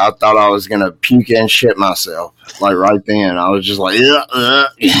away, I thought I was going to puke and shit myself. Like right then, I was just like,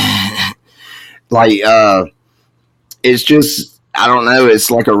 like, it's just, I don't know. It's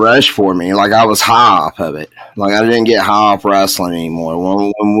like a rush for me. Like I was high off of it. Like I didn't get high off wrestling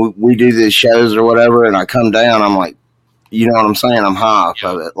anymore. When we do these shows or whatever, and I come down, I'm like, you know what I'm saying? I'm high off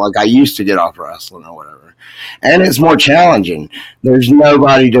of it. Like I used to get off wrestling or whatever. And it's more challenging. There's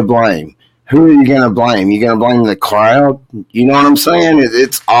nobody to blame. Who are you going to blame? You going to blame the crowd? You know what I'm saying?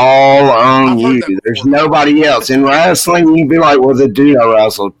 It's all on you. There's nobody else. In wrestling, you'd be like, well, the dude I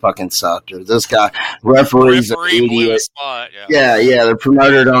wrestled fucking sucked. Or this guy, referee's an idiot. Spot, yeah, the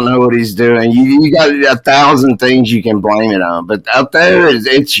promoter don't know what he's doing. You got 1,000 things you can blame it on. But out there,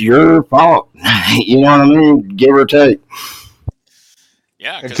 it's your fault. You know what I mean? Give or take.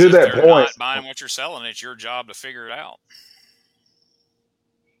 Yeah, because if they're not buying what you're selling, it's your job to figure it out.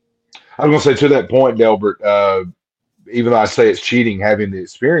 I was going to say, to that point, Delbert, even though I say it's cheating having the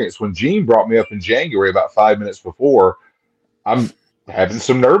experience, when Gene brought me up in January about 5 minutes before, I'm having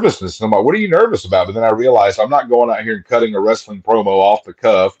some nervousness. And I'm like, what are you nervous about? But then I realized I'm not going out here and cutting a wrestling promo off the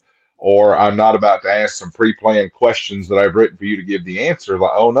cuff, or I'm not about to ask some pre-planned questions that I've written for you to give the answer.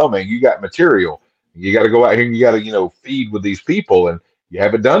 Like, oh, no, man, you got material. You got to go out here and you got to, feed with these people. And you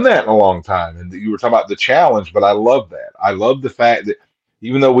haven't done that in a long time. And you were talking about the challenge, but I love that. I love the fact that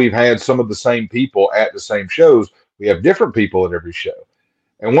even though we've had some of the same people at the same shows, we have different people at every show.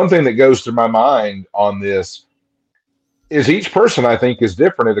 And one thing that goes through my mind on this is each person, I think, is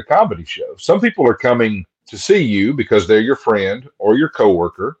different at a comedy show. Some people are coming to see you because they're your friend or your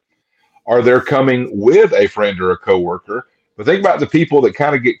coworker, or they're coming with a friend or a coworker. But think about the people that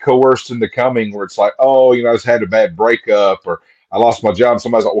kind of get coerced into coming, where it's like, oh, I just had a bad breakup, or I lost my job.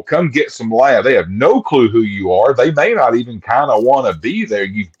 Somebody's like, well, come get some laugh. They have no clue who you are. They may not even kind of want to be there.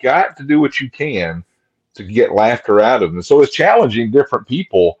 You've got to do what you can to get laughter out of them. And so it's challenging different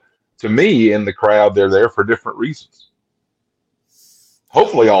people. To me, in the crowd, they're there for different reasons.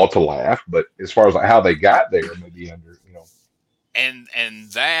 Hopefully all to laugh, but as far as like how they got there, maybe under.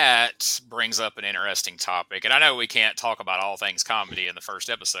 And that brings up an interesting topic. And I know we can't talk about all things comedy in the first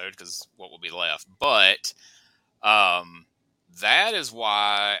episode because what will be left. But that is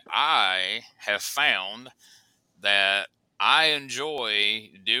why I have found that I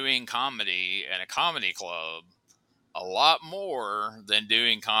enjoy doing comedy in a comedy club a lot more than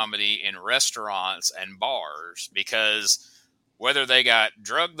doing comedy in restaurants and bars, because whether they got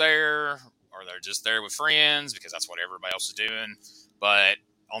drugged there or they're just there with friends, because that's what everybody else is doing, but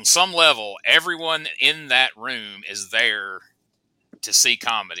on some level, everyone in that room is there to see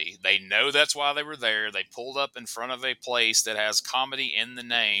comedy. They know that's why they were there. They pulled up in front of a place that has comedy in the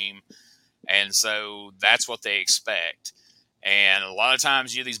name, and so that's what they expect. And a lot of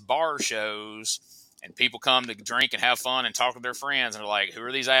times you do these bar shows and people come to drink and have fun and talk with their friends, and they're like, who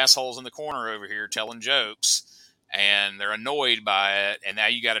are these assholes in the corner over here telling jokes? And they're annoyed by it, and now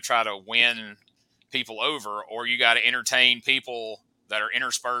you got to try to win people over, or you got to entertain people that are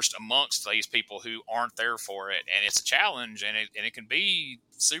interspersed amongst these people who aren't there for it. And it's a challenge, and it can be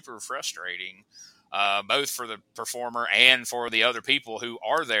super frustrating, both for the performer and for the other people who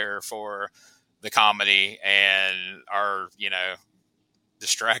are there for the comedy and are,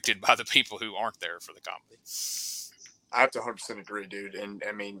 distracted by the people who aren't there for the comedy. I have to 100% agree, dude. And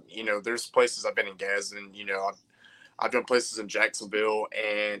I mean, there's places I've been in Gadsden, I've done places in Jacksonville,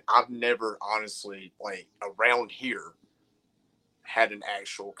 and I've never honestly, like, around here had an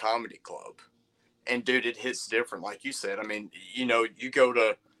actual comedy club. And dude, it hits different. Like you said, I mean, you go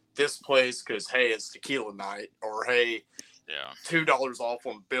to this place because, hey, it's tequila night, or hey, $2 off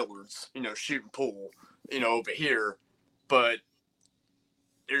on billiards, shooting pool, over here. But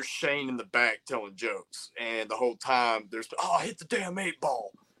there's Shane in the back telling jokes, and the whole time there's, hit the damn 8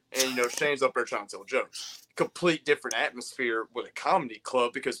 ball. And, Shane's up there trying to tell jokes. complete different atmosphere with a comedy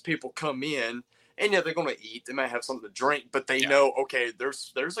club because people come in and they're going to eat. They might have something to drink, but they know, okay,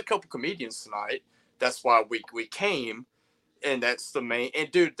 there's a couple comedians tonight. That's why we came. And that's the main.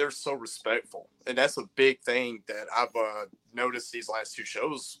 And dude, they're so respectful, and that's a big thing that I've noticed these last 2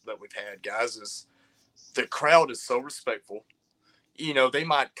 shows that we've had, guys. Is the crowd is so respectful. They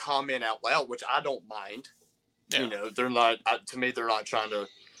might comment out loud, which I don't mind. Yeah. They're not. To me, they're not trying to,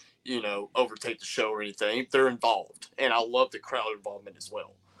 overtake the show or anything. They're involved, and I love the crowd involvement as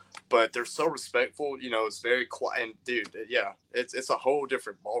well. But they're so respectful. It's very quiet. And dude, yeah, it's a whole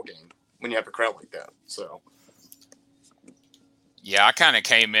different ball game when you have a crowd like that. So. Yeah, I kind of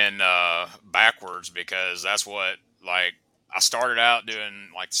came in backwards because that's what, like, I started out doing,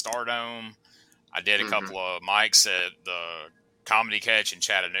 like, Stardome. I did a couple of mics at the Comedy Catch in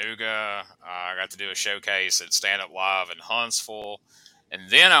Chattanooga. I got to do a showcase at Stand Up Live in Huntsville. And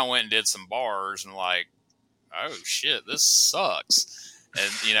then I went and did some bars and, like, oh, shit, this sucks.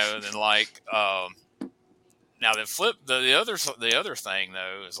 And, then, like, now the other thing,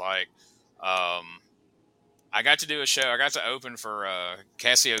 though, is, like, I got to do a show. I got to open for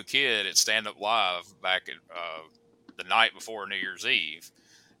Cassio Kid at Stand Up Live back at the night before New Year's Eve,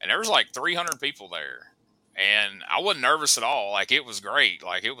 and there was like 300 people there, and I wasn't nervous at all. Like, it was great.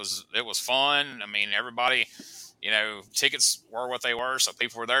 Like, it was fun. I mean, everybody, tickets were what they were, so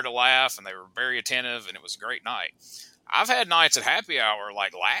people were there to laugh, and they were very attentive, and it was a great night. I've had nights at Happy Hour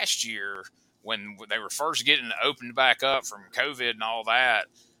like last year when they were first getting opened back up from COVID and all that.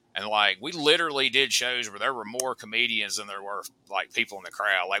 And, like, we literally did shows where there were more comedians than there were, like, people in the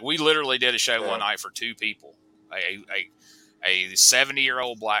crowd. Like, we literally did a show one night for 2 people, a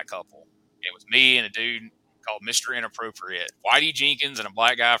 70-year-old black couple. It was me and a dude called Mr. Inappropriate. Whitey Jenkins and a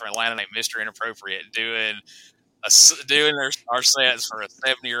black guy from Atlanta named Mr. Inappropriate doing our sets for a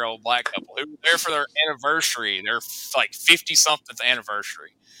 70-year-old black couple who were there for their anniversary, their, like, 50-something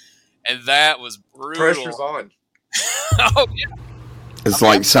anniversary. And that was brutal. Pressure's on. Oh, yeah. It's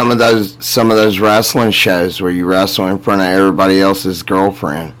like some of those wrestling shows where you wrestle in front of everybody else's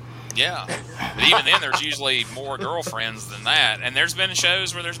girlfriend. Yeah, but even then, there's usually more girlfriends than that. And there's been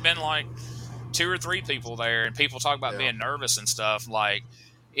shows where there's been like 2 or 3 people there, and people talk about being nervous and stuff. Like,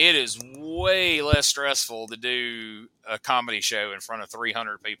 it is way less stressful to do a comedy show in front of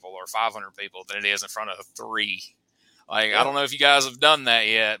 300 people or 500 people than it is in front of 3. Like, I don't know if you guys have done that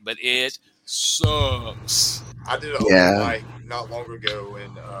yet, but it sucks. I did an open mic not long ago,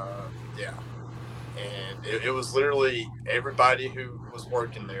 and and it was literally everybody who was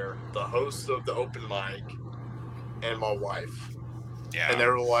working there, the host of the open mic, and my wife. Yeah, and they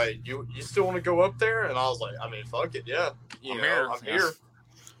were like, "You still want to go up there?" And I was like, "I mean, fuck it, yeah, I'm here."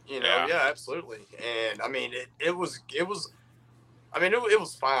 Yeah, absolutely. And I mean, it was, I mean, it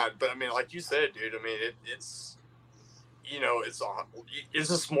was fine, but I mean, like you said, dude, I mean, it's. It's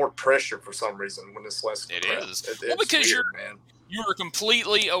just more pressure for some reason when it's less. It is. Well, because you're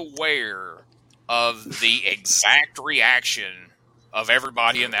completely aware of the exact reaction of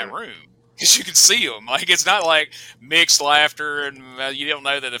everybody in that room because you can see them. Like, it's not like mixed laughter, and you don't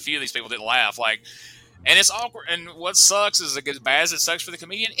know that a few of these people didn't laugh. Like, and it's awkward. And what sucks is, as bad as it sucks for the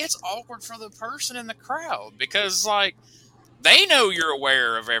comedian, it's awkward for the person in the crowd because, like, they know you're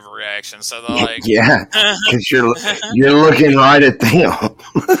aware of every reaction, so they're like, "Yeah," because you're looking right at them.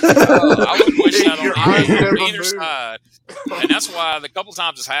 I wouldn't wish that on either side, and that's why the couple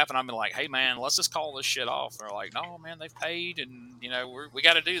times it's happened, I've been like, "Hey, man, let's just call this shit off." They're like, "No, man, they've paid, and we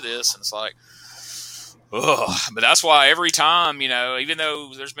got to do this." And it's like, ugh. But that's why every time, even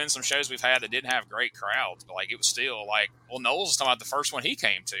though there's been some shows we've had that didn't have great crowds, but like it was still like, well, Knowles was talking about the first one he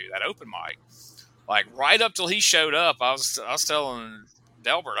came to, that open mic. Like, right up till he showed up, I was telling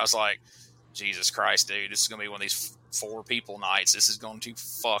Delbert, I was like, Jesus Christ, dude, this is going to be one of these 4 people nights. This is going to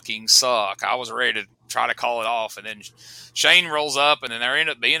fucking suck. I was ready to try to call it off. And then Shane rolls up, and then there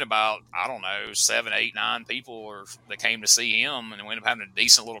ended up being about, I don't know, 7, 8, 9 people that came to see him. And we ended up having a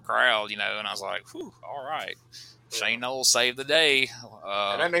decent little crowd, And I was like, whew, all right. Yeah. Shane Knowles saved the day.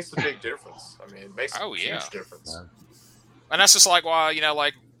 And that makes a big difference. I mean, it makes a huge difference. And that's just like why,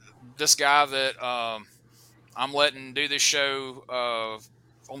 like, this guy that I'm letting do this show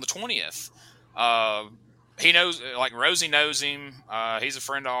on the 20th. He knows, like, Rosie knows him. He's a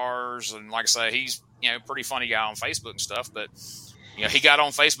friend of ours, and like I say, he's pretty funny guy on Facebook and stuff. But he got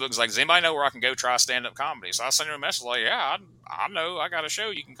on Facebook and was like, "Does anybody know where I can go try stand-up comedy?" So I sent him a message like, "Yeah, I know. I got a show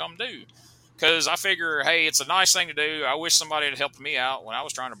you can come do." Because I figure, hey, it's a nice thing to do. I wish somebody had helped me out when I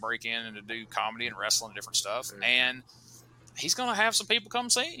was trying to break in and to do comedy and wrestling and different stuff. Mm-hmm. And he's going to have some people come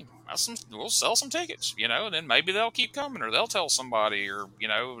see him. We'll sell some tickets, and then maybe they'll keep coming, or they'll tell somebody, or,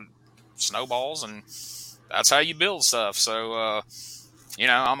 snowballs. And that's how you build stuff. So,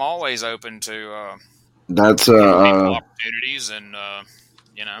 I'm always open to That's people opportunities, and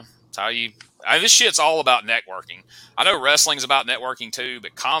it's how you. This shit's all about networking. I know wrestling's about networking too,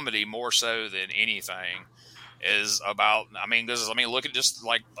 but comedy more so than anything is about. Look at just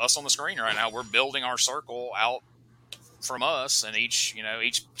like us on the screen right now. We're building our circle out from us, and each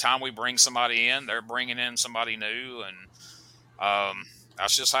time we bring somebody in, they're bringing in somebody new, and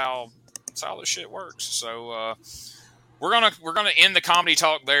that's just how this shit works. So we're gonna end the comedy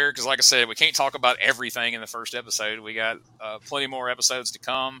talk there because, like I said, we can't talk about everything in the first episode. We got plenty more episodes to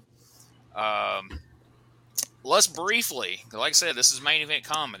come. Let's briefly, like I said, this is main event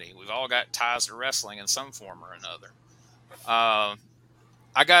comedy. We've all got ties to wrestling in some form or another.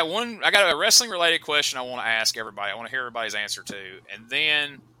 I got a wrestling related question I want to ask everybody. I want to hear everybody's answer to, and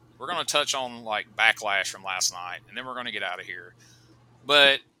then we're going to touch on like backlash from last night, and then we're going to get out of here.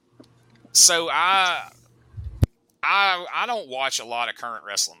 But so I don't watch a lot of current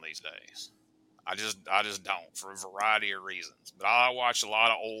wrestling these days. I just don't, for a variety of reasons. But I watch a lot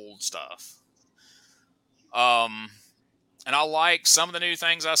of old stuff. And I like some of the new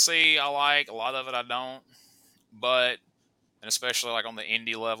things I see. I like a lot of it I don't. And especially like on the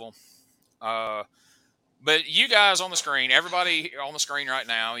indie level. But you guys on the screen, everybody on the screen right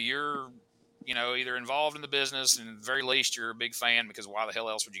now, you're either involved in the business, and at the very least you're a big fan, because why the hell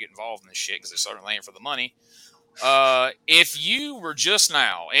else would you get involved in this shit? Because they're certainly in for the money. If you were just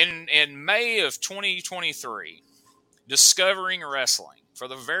now in May of 2023 discovering wrestling for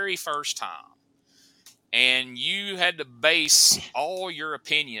the very first time, and you had to base all your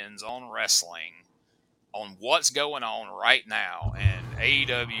opinions on wrestling on what's going on right now in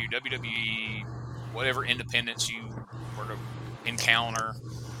AEW, WWE, whatever independents you were to encounter,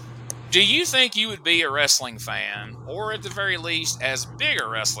 do you think you would be a wrestling fan, or at the very least as big a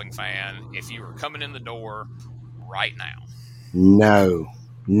wrestling fan, if you were coming in the door right now? No,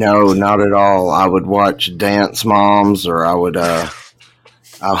 not at all. I would watch Dance Moms, or I would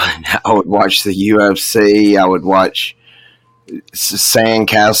watch the UFC. I would watch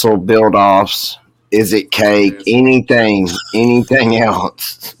Sandcastle build-offs. Is it cake? Anything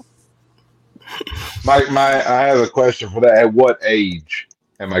else? I have a question for that. At what age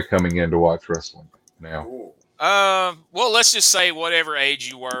am I coming in to watch wrestling now? Well, let's just say whatever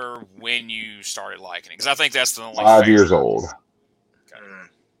age you were when you started liking it, because I think that's the only 5 years old. Okay.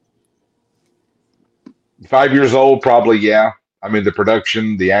 5 years old, probably, yeah. I mean, the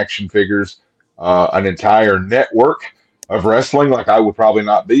production, the action figures, an entire network of wrestling. Like, I would probably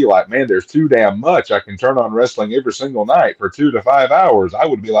not be like, man, there's too damn much. I can turn on wrestling every single night for 2 to 5 hours. I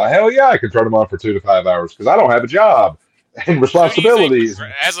would be like, hell yeah, I can turn them on for 2 to 5 hours, because I don't have a job and responsibilities.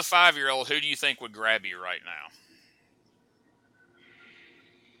 As a 5-year-old, who do you think would grab you right now?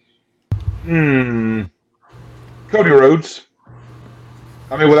 Cody Rhodes.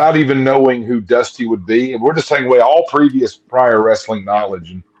 I mean, without even knowing who Dusty would be, and we're just taking away all prior wrestling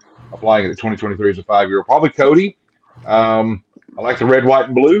knowledge and applying it to 2023 as a 5-year-old. Probably Cody. I like the red, white,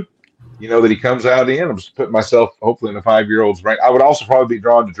 and blue. That he comes out in. I'm just putting myself hopefully in a 5-year-old's rank. I would also probably be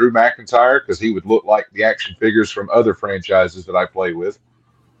drawn to Drew McIntyre, because he would look like the action figures from other franchises that I play with.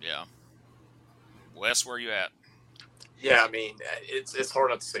 Yeah. Wes, where you at? Yeah, I mean, it's hard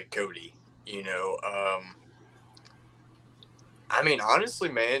not to say Cody. I mean, honestly,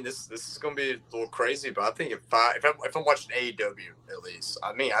 man, this is gonna be a little crazy, but I think if I'm watching AEW at least,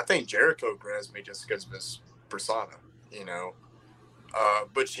 I mean, I think Jericho grabs me just because of his persona,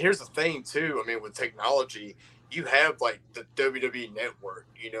 But here's the thing too. I mean, with technology, you have like the WWE Network,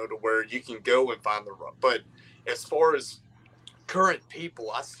 to where you can go and find But as far as current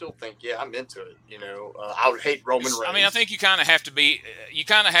people, I still think, yeah, I'm into it. I would hate Roman Reigns. I mean, I think you kind of have to be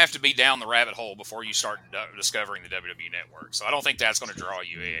down the rabbit hole before you start discovering the WWE Network. So I don't think that's going to draw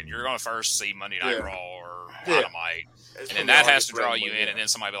you in. You're going to first see Monday Night Raw or Dynamite, and then that has to draw you in. And then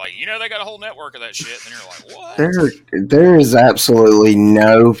somebody be like, they got a whole network of that shit. And you're like, what? There is absolutely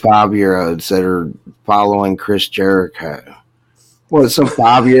no 5-year-olds that are following Chris Jericho. What, some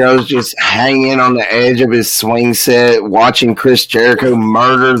 5-year-olds just hanging on the edge of his swing set, watching Chris Jericho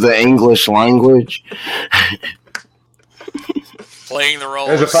murder the English language? Playing the role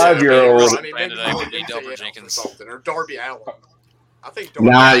as a 5-year-old. I mean, maybe Delbert Jenkins or Darby Allin. I think Darby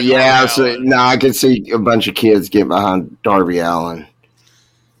Allin. I could see a bunch of kids getting behind Darby Allin.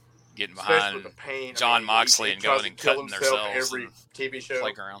 Getting behind John Moxley and going and cutting themselves every TV show.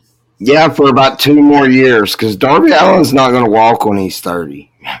 Playground. Yeah, for about 2 more years, because Darby Allin's not going to walk when he's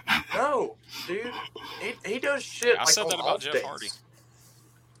 30. No, dude. He does shit. I said that about Jeff Hardy.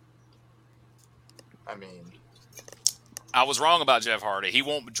 I mean, I was wrong about Jeff Hardy. He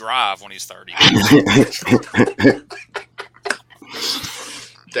won't drive when he's 30.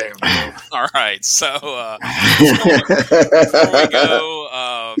 Damn. Man. All right. So before we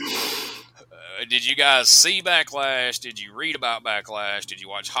go, did you guys see Backlash? Did you read about Backlash? Did you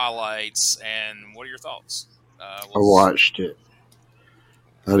watch highlights? And what are your thoughts? I watched it.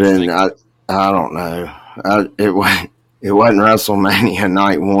 I didn't. I don't know. It wasn't WrestleMania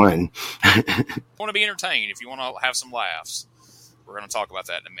night one. Want to be entertained? If you want to have some laughs, we're going to talk about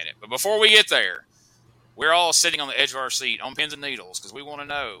that in a minute. But before we get there, we're all sitting on the edge of our seat on pins and needles because we want to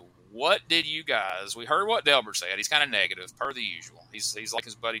know, what did you guys? We heard what Delbert said. He's kind of negative, per the usual. He's like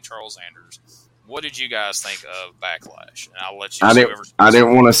his buddy Charles Anders. What did you guys think of Backlash? And I'll let you. I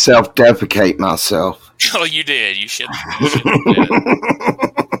didn't want to self-defecate myself. Oh, you did. You shouldn't have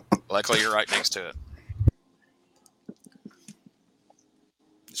did. Luckily, you're right next to it.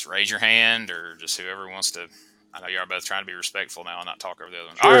 Just raise your hand, or just whoever wants to. I know you're both trying to be respectful now and not talk over the other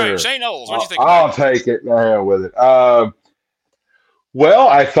one. Sure. All right, Shane Knowles, what do you think? I'll take it. The hell with it. Well,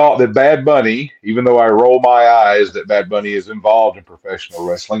 I thought that Bad Bunny, even though I roll my eyes that Bad Bunny is involved in professional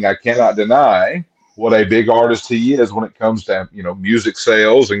wrestling, I cannot deny what a big artist he is when it comes to, music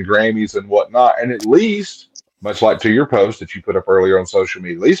sales and Grammys and whatnot. And at least, much like to your post that you put up earlier on social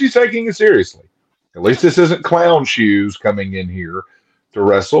media, at least he's taking it seriously. At least this isn't clown shoes coming in here to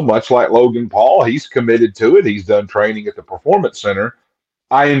wrestle. Much like Logan Paul, he's committed to it. He's done training at the Performance Center.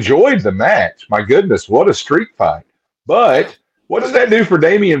 I enjoyed the match. My goodness, what a street fight. But what does that do for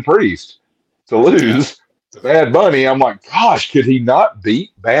Damian Priest to lose to Bad Bunny? I'm like, gosh, could he not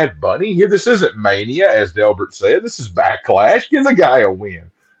beat Bad Bunny here? This isn't Mania, as Delbert said. This is Backlash. Give the guy a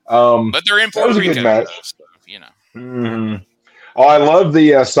win. But they're in Puerto Rico, match. So, Mm-hmm. Oh, I love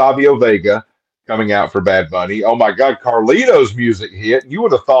the Savio Vega coming out for Bad Bunny. Oh, my God, Carlito's music hit. You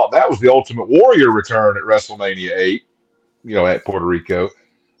would have thought that was the Ultimate Warrior return at WrestleMania 8, at Puerto Rico.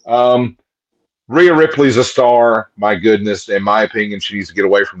 Rhea Ripley's a star. My goodness. In my opinion, she needs to get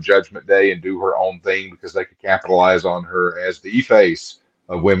away from Judgment Day and do her own thing because they could capitalize on her as the face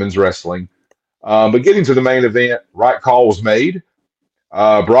of women's wrestling. But getting to the main event, right call was made.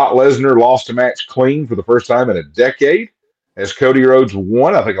 Brock Lesnar lost a match clean for the first time in a decade. As Cody Rhodes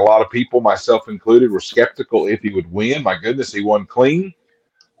won, I think a lot of people, myself included, were skeptical if he would win. My goodness, he won clean.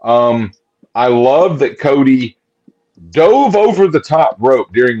 I love that Cody dove over the top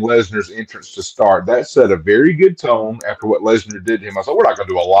rope during Lesnar's entrance to start. That set a very good tone after what Lesnar did to him. I thought, we're not going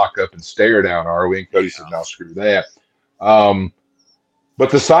to do a lockup and stare down, are we? And Cody said, no, screw that. But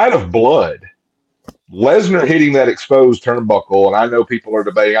the sight of blood, Lesnar hitting that exposed turnbuckle, and I know people are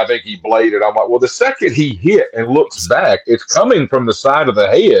debating, I think he bladed. I'm like, well, the second he hit and looks back, it's coming from the side of the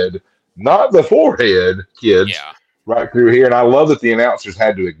head, not the forehead, kids, right through here. And I love that the announcers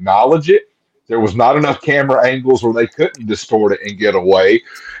had to acknowledge it. There was not enough camera angles where they couldn't distort it and get away.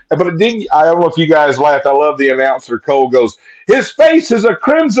 But it didn't. I don't know if you guys laughed. I love the announcer. Cole goes, his face is a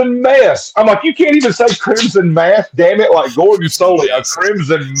crimson mess. I'm like, you can't even say crimson mess. Damn it. Like Gordon Soley, a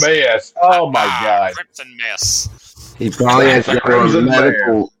crimson mess. Oh, my God. Crimson mess. He probably had to go to a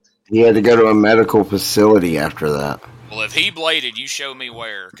medical. He had to go to a medical facility after that. Well, if he bladed, you show me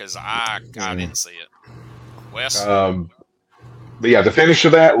where, because I didn't see it. Wes? But yeah, the finish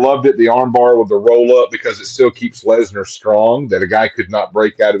of that, loved it. The armbar with the roll up because it still keeps Lesnar strong. That a guy could not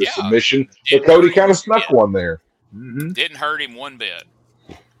break out of a submission. But Cody kind of snuck one there. Mm-hmm. Didn't hurt him one bit.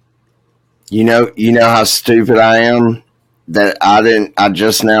 You know how stupid I am that I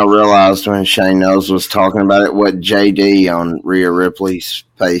just now realized when Shane Knowles was talking about it what JD on Rhea Ripley's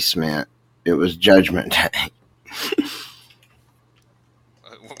face meant. It was Judgment Day.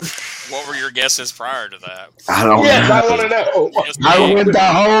 What were your guesses prior to that? I don't know. I want to know. I went the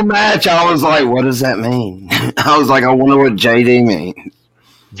whole match. I was like, what does that mean? I was like, I wonder what JD means.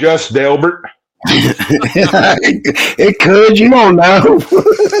 Just Delbert. It could. You don't know.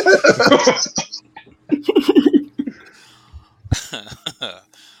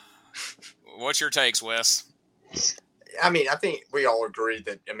 What's your takes, Wes? I mean, I think we all agree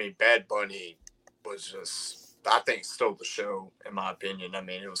that, Bad Bunny was just, I think, stole the show, in my opinion. I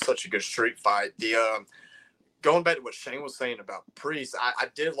mean, it was such a good street fight. Going back to what Shane was saying about Priest, I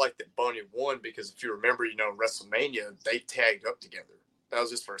did like that Bunny won because if you remember, WrestleMania, they tagged up together. That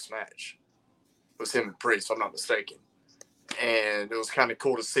was his first match. It was him and Priest, if I'm not mistaken. And it was kind of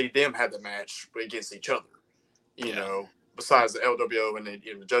cool to see them have the match against each other, you know, besides the LWO and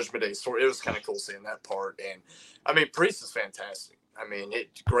the Judgment Day story. It was kind of cool seeing that part. And, Priest is fantastic.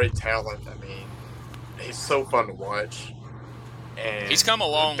 Great talent. He's so fun to watch. And he's come a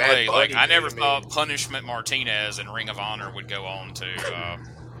long way. Like, I never thought Punishment Martinez in Ring of Honor would go on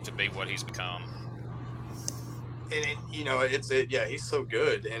to be what he's become. yeah, he's so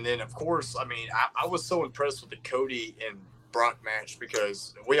good. And then of course, I mean, I was so impressed with the Cody and Brock match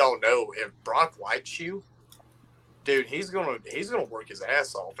because we all know if Brock likes you, dude, he's gonna work his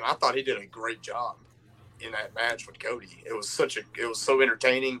ass off. And I thought he did a great job in that match with Cody. It was so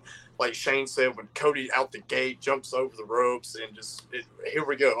entertaining. Like Shane said, when Cody out the gate jumps over the ropes and here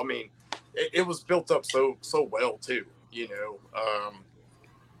we go. I mean, it was built up so well too.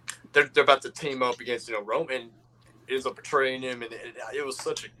 They're about to team up against Roman. Ends up betraying him, and it was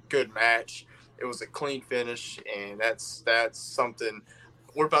such a good match. It was a clean finish, and that's something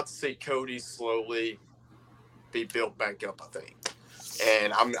we're about to see Cody slowly be built back up, I think.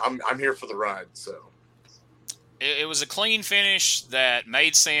 And I'm here for the ride. So it was a clean finish that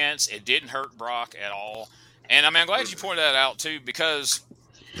made sense. It didn't hurt Brock at all, and I mean, I'm glad you pointed that out too, because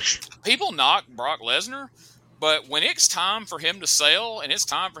people knock Brock Lesnar, but when it's time for him to sell and it's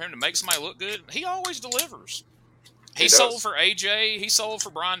time for him to make somebody look good, he always delivers. He sold for AJ. He sold for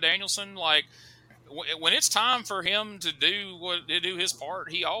Bryan Danielson. Like, when it's time for him to do his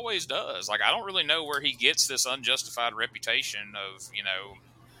part, he always does. Like, I don't really know where he gets this unjustified reputation of,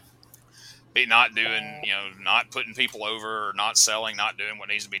 not doing, not putting people over or not selling, not doing what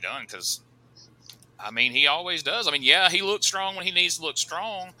needs to be done. Because, I mean, he always does. I mean, yeah, he looks strong when he needs to look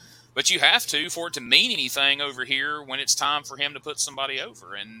strong, but you have to for it to mean anything over here when it's time for him to put somebody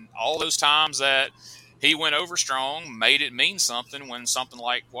over. And all those times that he went over strong, made it mean something when something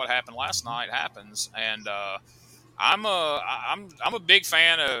like what happened last night happens. And I'm a big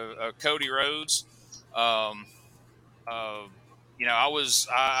fan of Cody Rhodes. I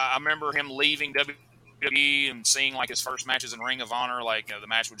remember him leaving WWE and seeing like his first matches in Ring of Honor, like the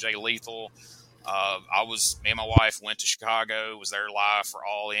match with Jay Lethal. Me and my wife went to Chicago, was there live for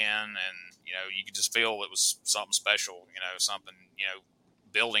All In, and you could just feel it was something special, something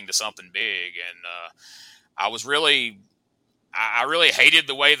building to something big. And I really hated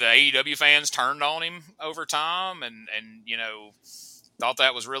the way the AEW fans turned on him over time, and thought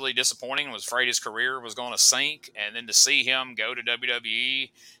that was really disappointing. Was afraid his career was going to sink, and then to see him go to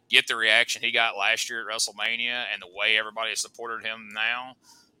WWE, get the reaction he got last year at WrestleMania, and the way everybody has supported him now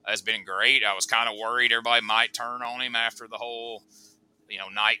has been great. I was kind of worried everybody might turn on him after the whole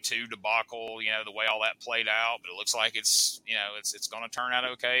night 2 debacle, the way all that played out, but it looks like it's going to turn out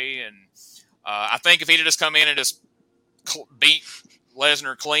okay. And I think if he'd just come in and just beat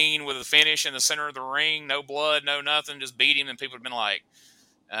Lesnar clean with a finish in the center of the ring, no blood, no nothing, just beat him, and people would have been like,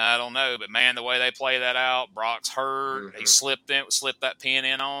 I don't know. But man, the way they play that out, Brock's hurt. Mm-hmm. He slipped that pin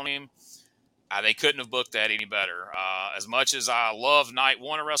in on him. They couldn't have booked that any better. As much as I love night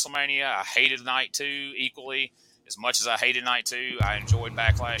 1 of WrestleMania, I hated night 2 equally. As much as I hated night 2, I enjoyed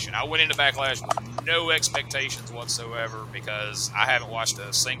Backlash. And I went into Backlash with no expectations whatsoever because I haven't watched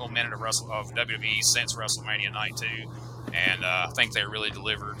a single minute of WWE since WrestleMania night 2. And I think they really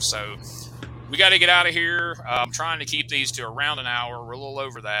delivered. So we got to get out of here. I'm trying to keep these to around an hour. We're a little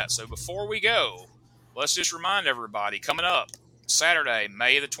over that. So before we go, let's just remind everybody, coming up Saturday,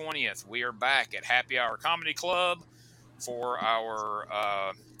 May the 20th, we are back at Happy Hour Comedy Club for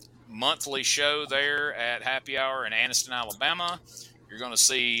our monthly show there at Happy Hour in Anniston, Alabama. You're going to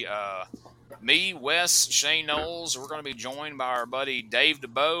see me, Wes, Shane Knowles. We're going to be joined by our buddy Dave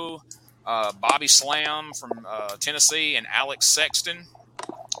DeBow, Bobby Slam from Tennessee, and Alex Sexton.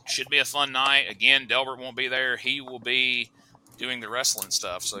 Should be a fun night. Again, Delbert won't be there. He will be doing the wrestling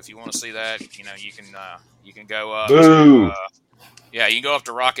stuff. So if you want to see that, you can go up. You can go up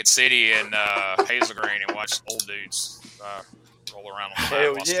to Rocket City and Hazel Green and watch old dudes roll around on the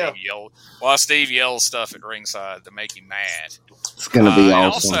mat while Steve yells stuff at ringside to make you mad. It's going to be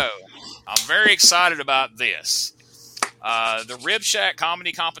awesome. Also, I'm very excited about this. The Rib Shack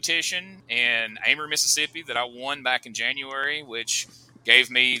comedy competition in Amory, Mississippi that I won back in January, which gave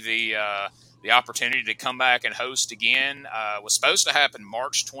me the opportunity to come back and host again, was supposed to happen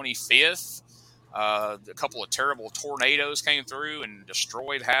March 25th. A couple of terrible tornadoes came through and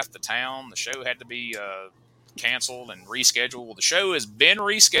destroyed half the town. The show had to be canceled and rescheduled. Well, the show has been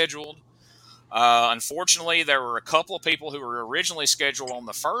rescheduled. Unfortunately, there were a couple of people who were originally scheduled on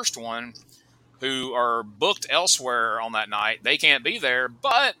the first one who are booked elsewhere on that night. They can't be there,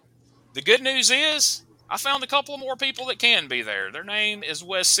 but the good news is I found a couple of more people that can be there. Their name is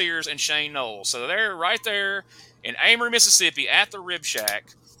Wes Sears and Shane Knowles. So they're right there in Amory, Mississippi at the Rib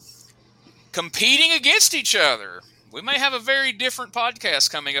Shack, competing against each other. We may have a very different podcast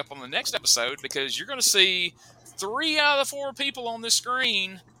coming up on the next episode because you're going to see 3 out of the 4 people on this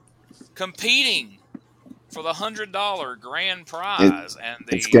screen competing for the $100 grand prize and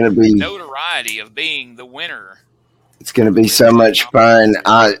the notoriety of being the winner. It's going to be so much fun.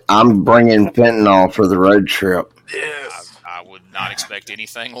 I'm bringing fentanyl for the road trip. Yes. I would not expect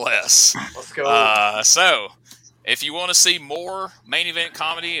anything less. Let's go. So, if you want to see more main event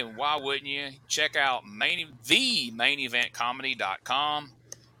comedy, and why wouldn't you, check out themaineventcomedy.com.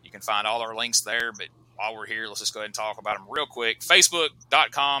 You can find all our links there, but while we're here, let's just go ahead and talk about them real quick.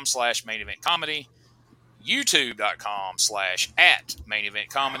 Facebook.com/maineventcomedy.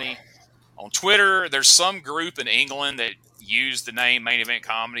 YouTube.com/@maineventcomedy. On Twitter, there's some group in England that used the name Main Event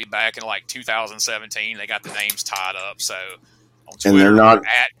Comedy back in like 2017. They got the names tied up. So on Twitter, And they're not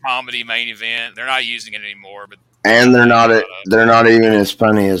 @Comedy Main Event. They're not using it anymore. But and they're not even as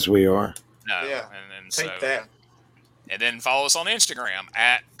funny as we are. No. Yeah. And Take that. And then follow us on Instagram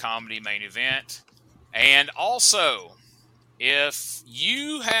 @Comedy Main Event. And also, if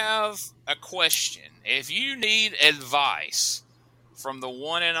you have a question, if you need advice from the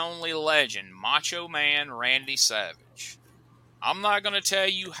one and only legend, Macho Man Randy Savage, I'm not going to tell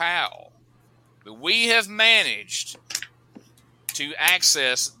you how, but we have managed to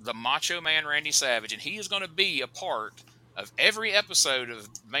access the Macho Man Randy Savage, and he is going to be a part of every episode of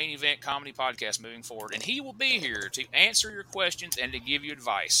Main Event Comedy Podcast moving forward, and he will be here to answer your questions and to give you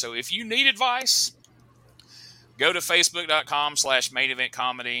advice. So if you need advice, go to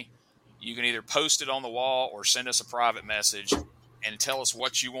facebook.com/maineventcomedy. You can either post it on the wall or send us a private message and tell us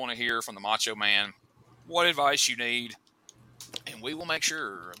what you want to hear from the Macho Man, what advice you need, and we will make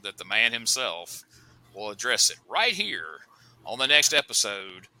sure that the man himself will address it right here on the next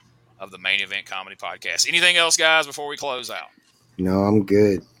episode of the Main Event Comedy Podcast. Anything else, guys, before we close out? No, I'm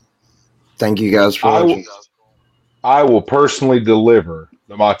good. Thank you guys for watching. I will personally deliver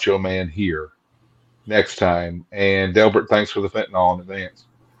the Macho Man here next time. And Delbert, thanks for the fentanyl in advance.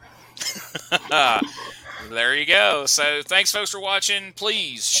 There you go. So thanks, folks, for watching.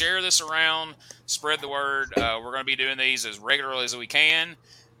 Please share this around. Spread the word. We're going to be doing these as regularly as we can.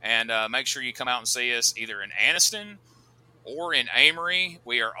 And make sure you come out and see us either in Anniston or in Amory.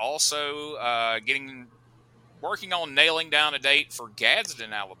 We are also working on nailing down a date for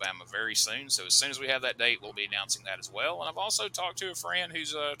Gadsden, Alabama very soon. So as soon as we have that date, we'll be announcing that as well. And I've also talked to a friend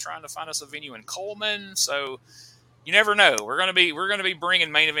who's trying to find us a venue in Coleman. So you never know. We're going to be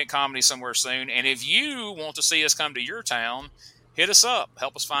bringing Main Event Comedy somewhere soon. And if you want to see us come to your town, hit us up.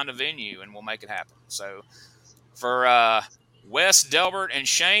 Help us find a venue, and we'll make it happen. So for Wes, Delbert, and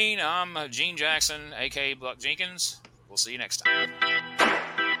Shane, I'm Gene Jackson, a.k.a. Buck Jenkins. We'll see you next time.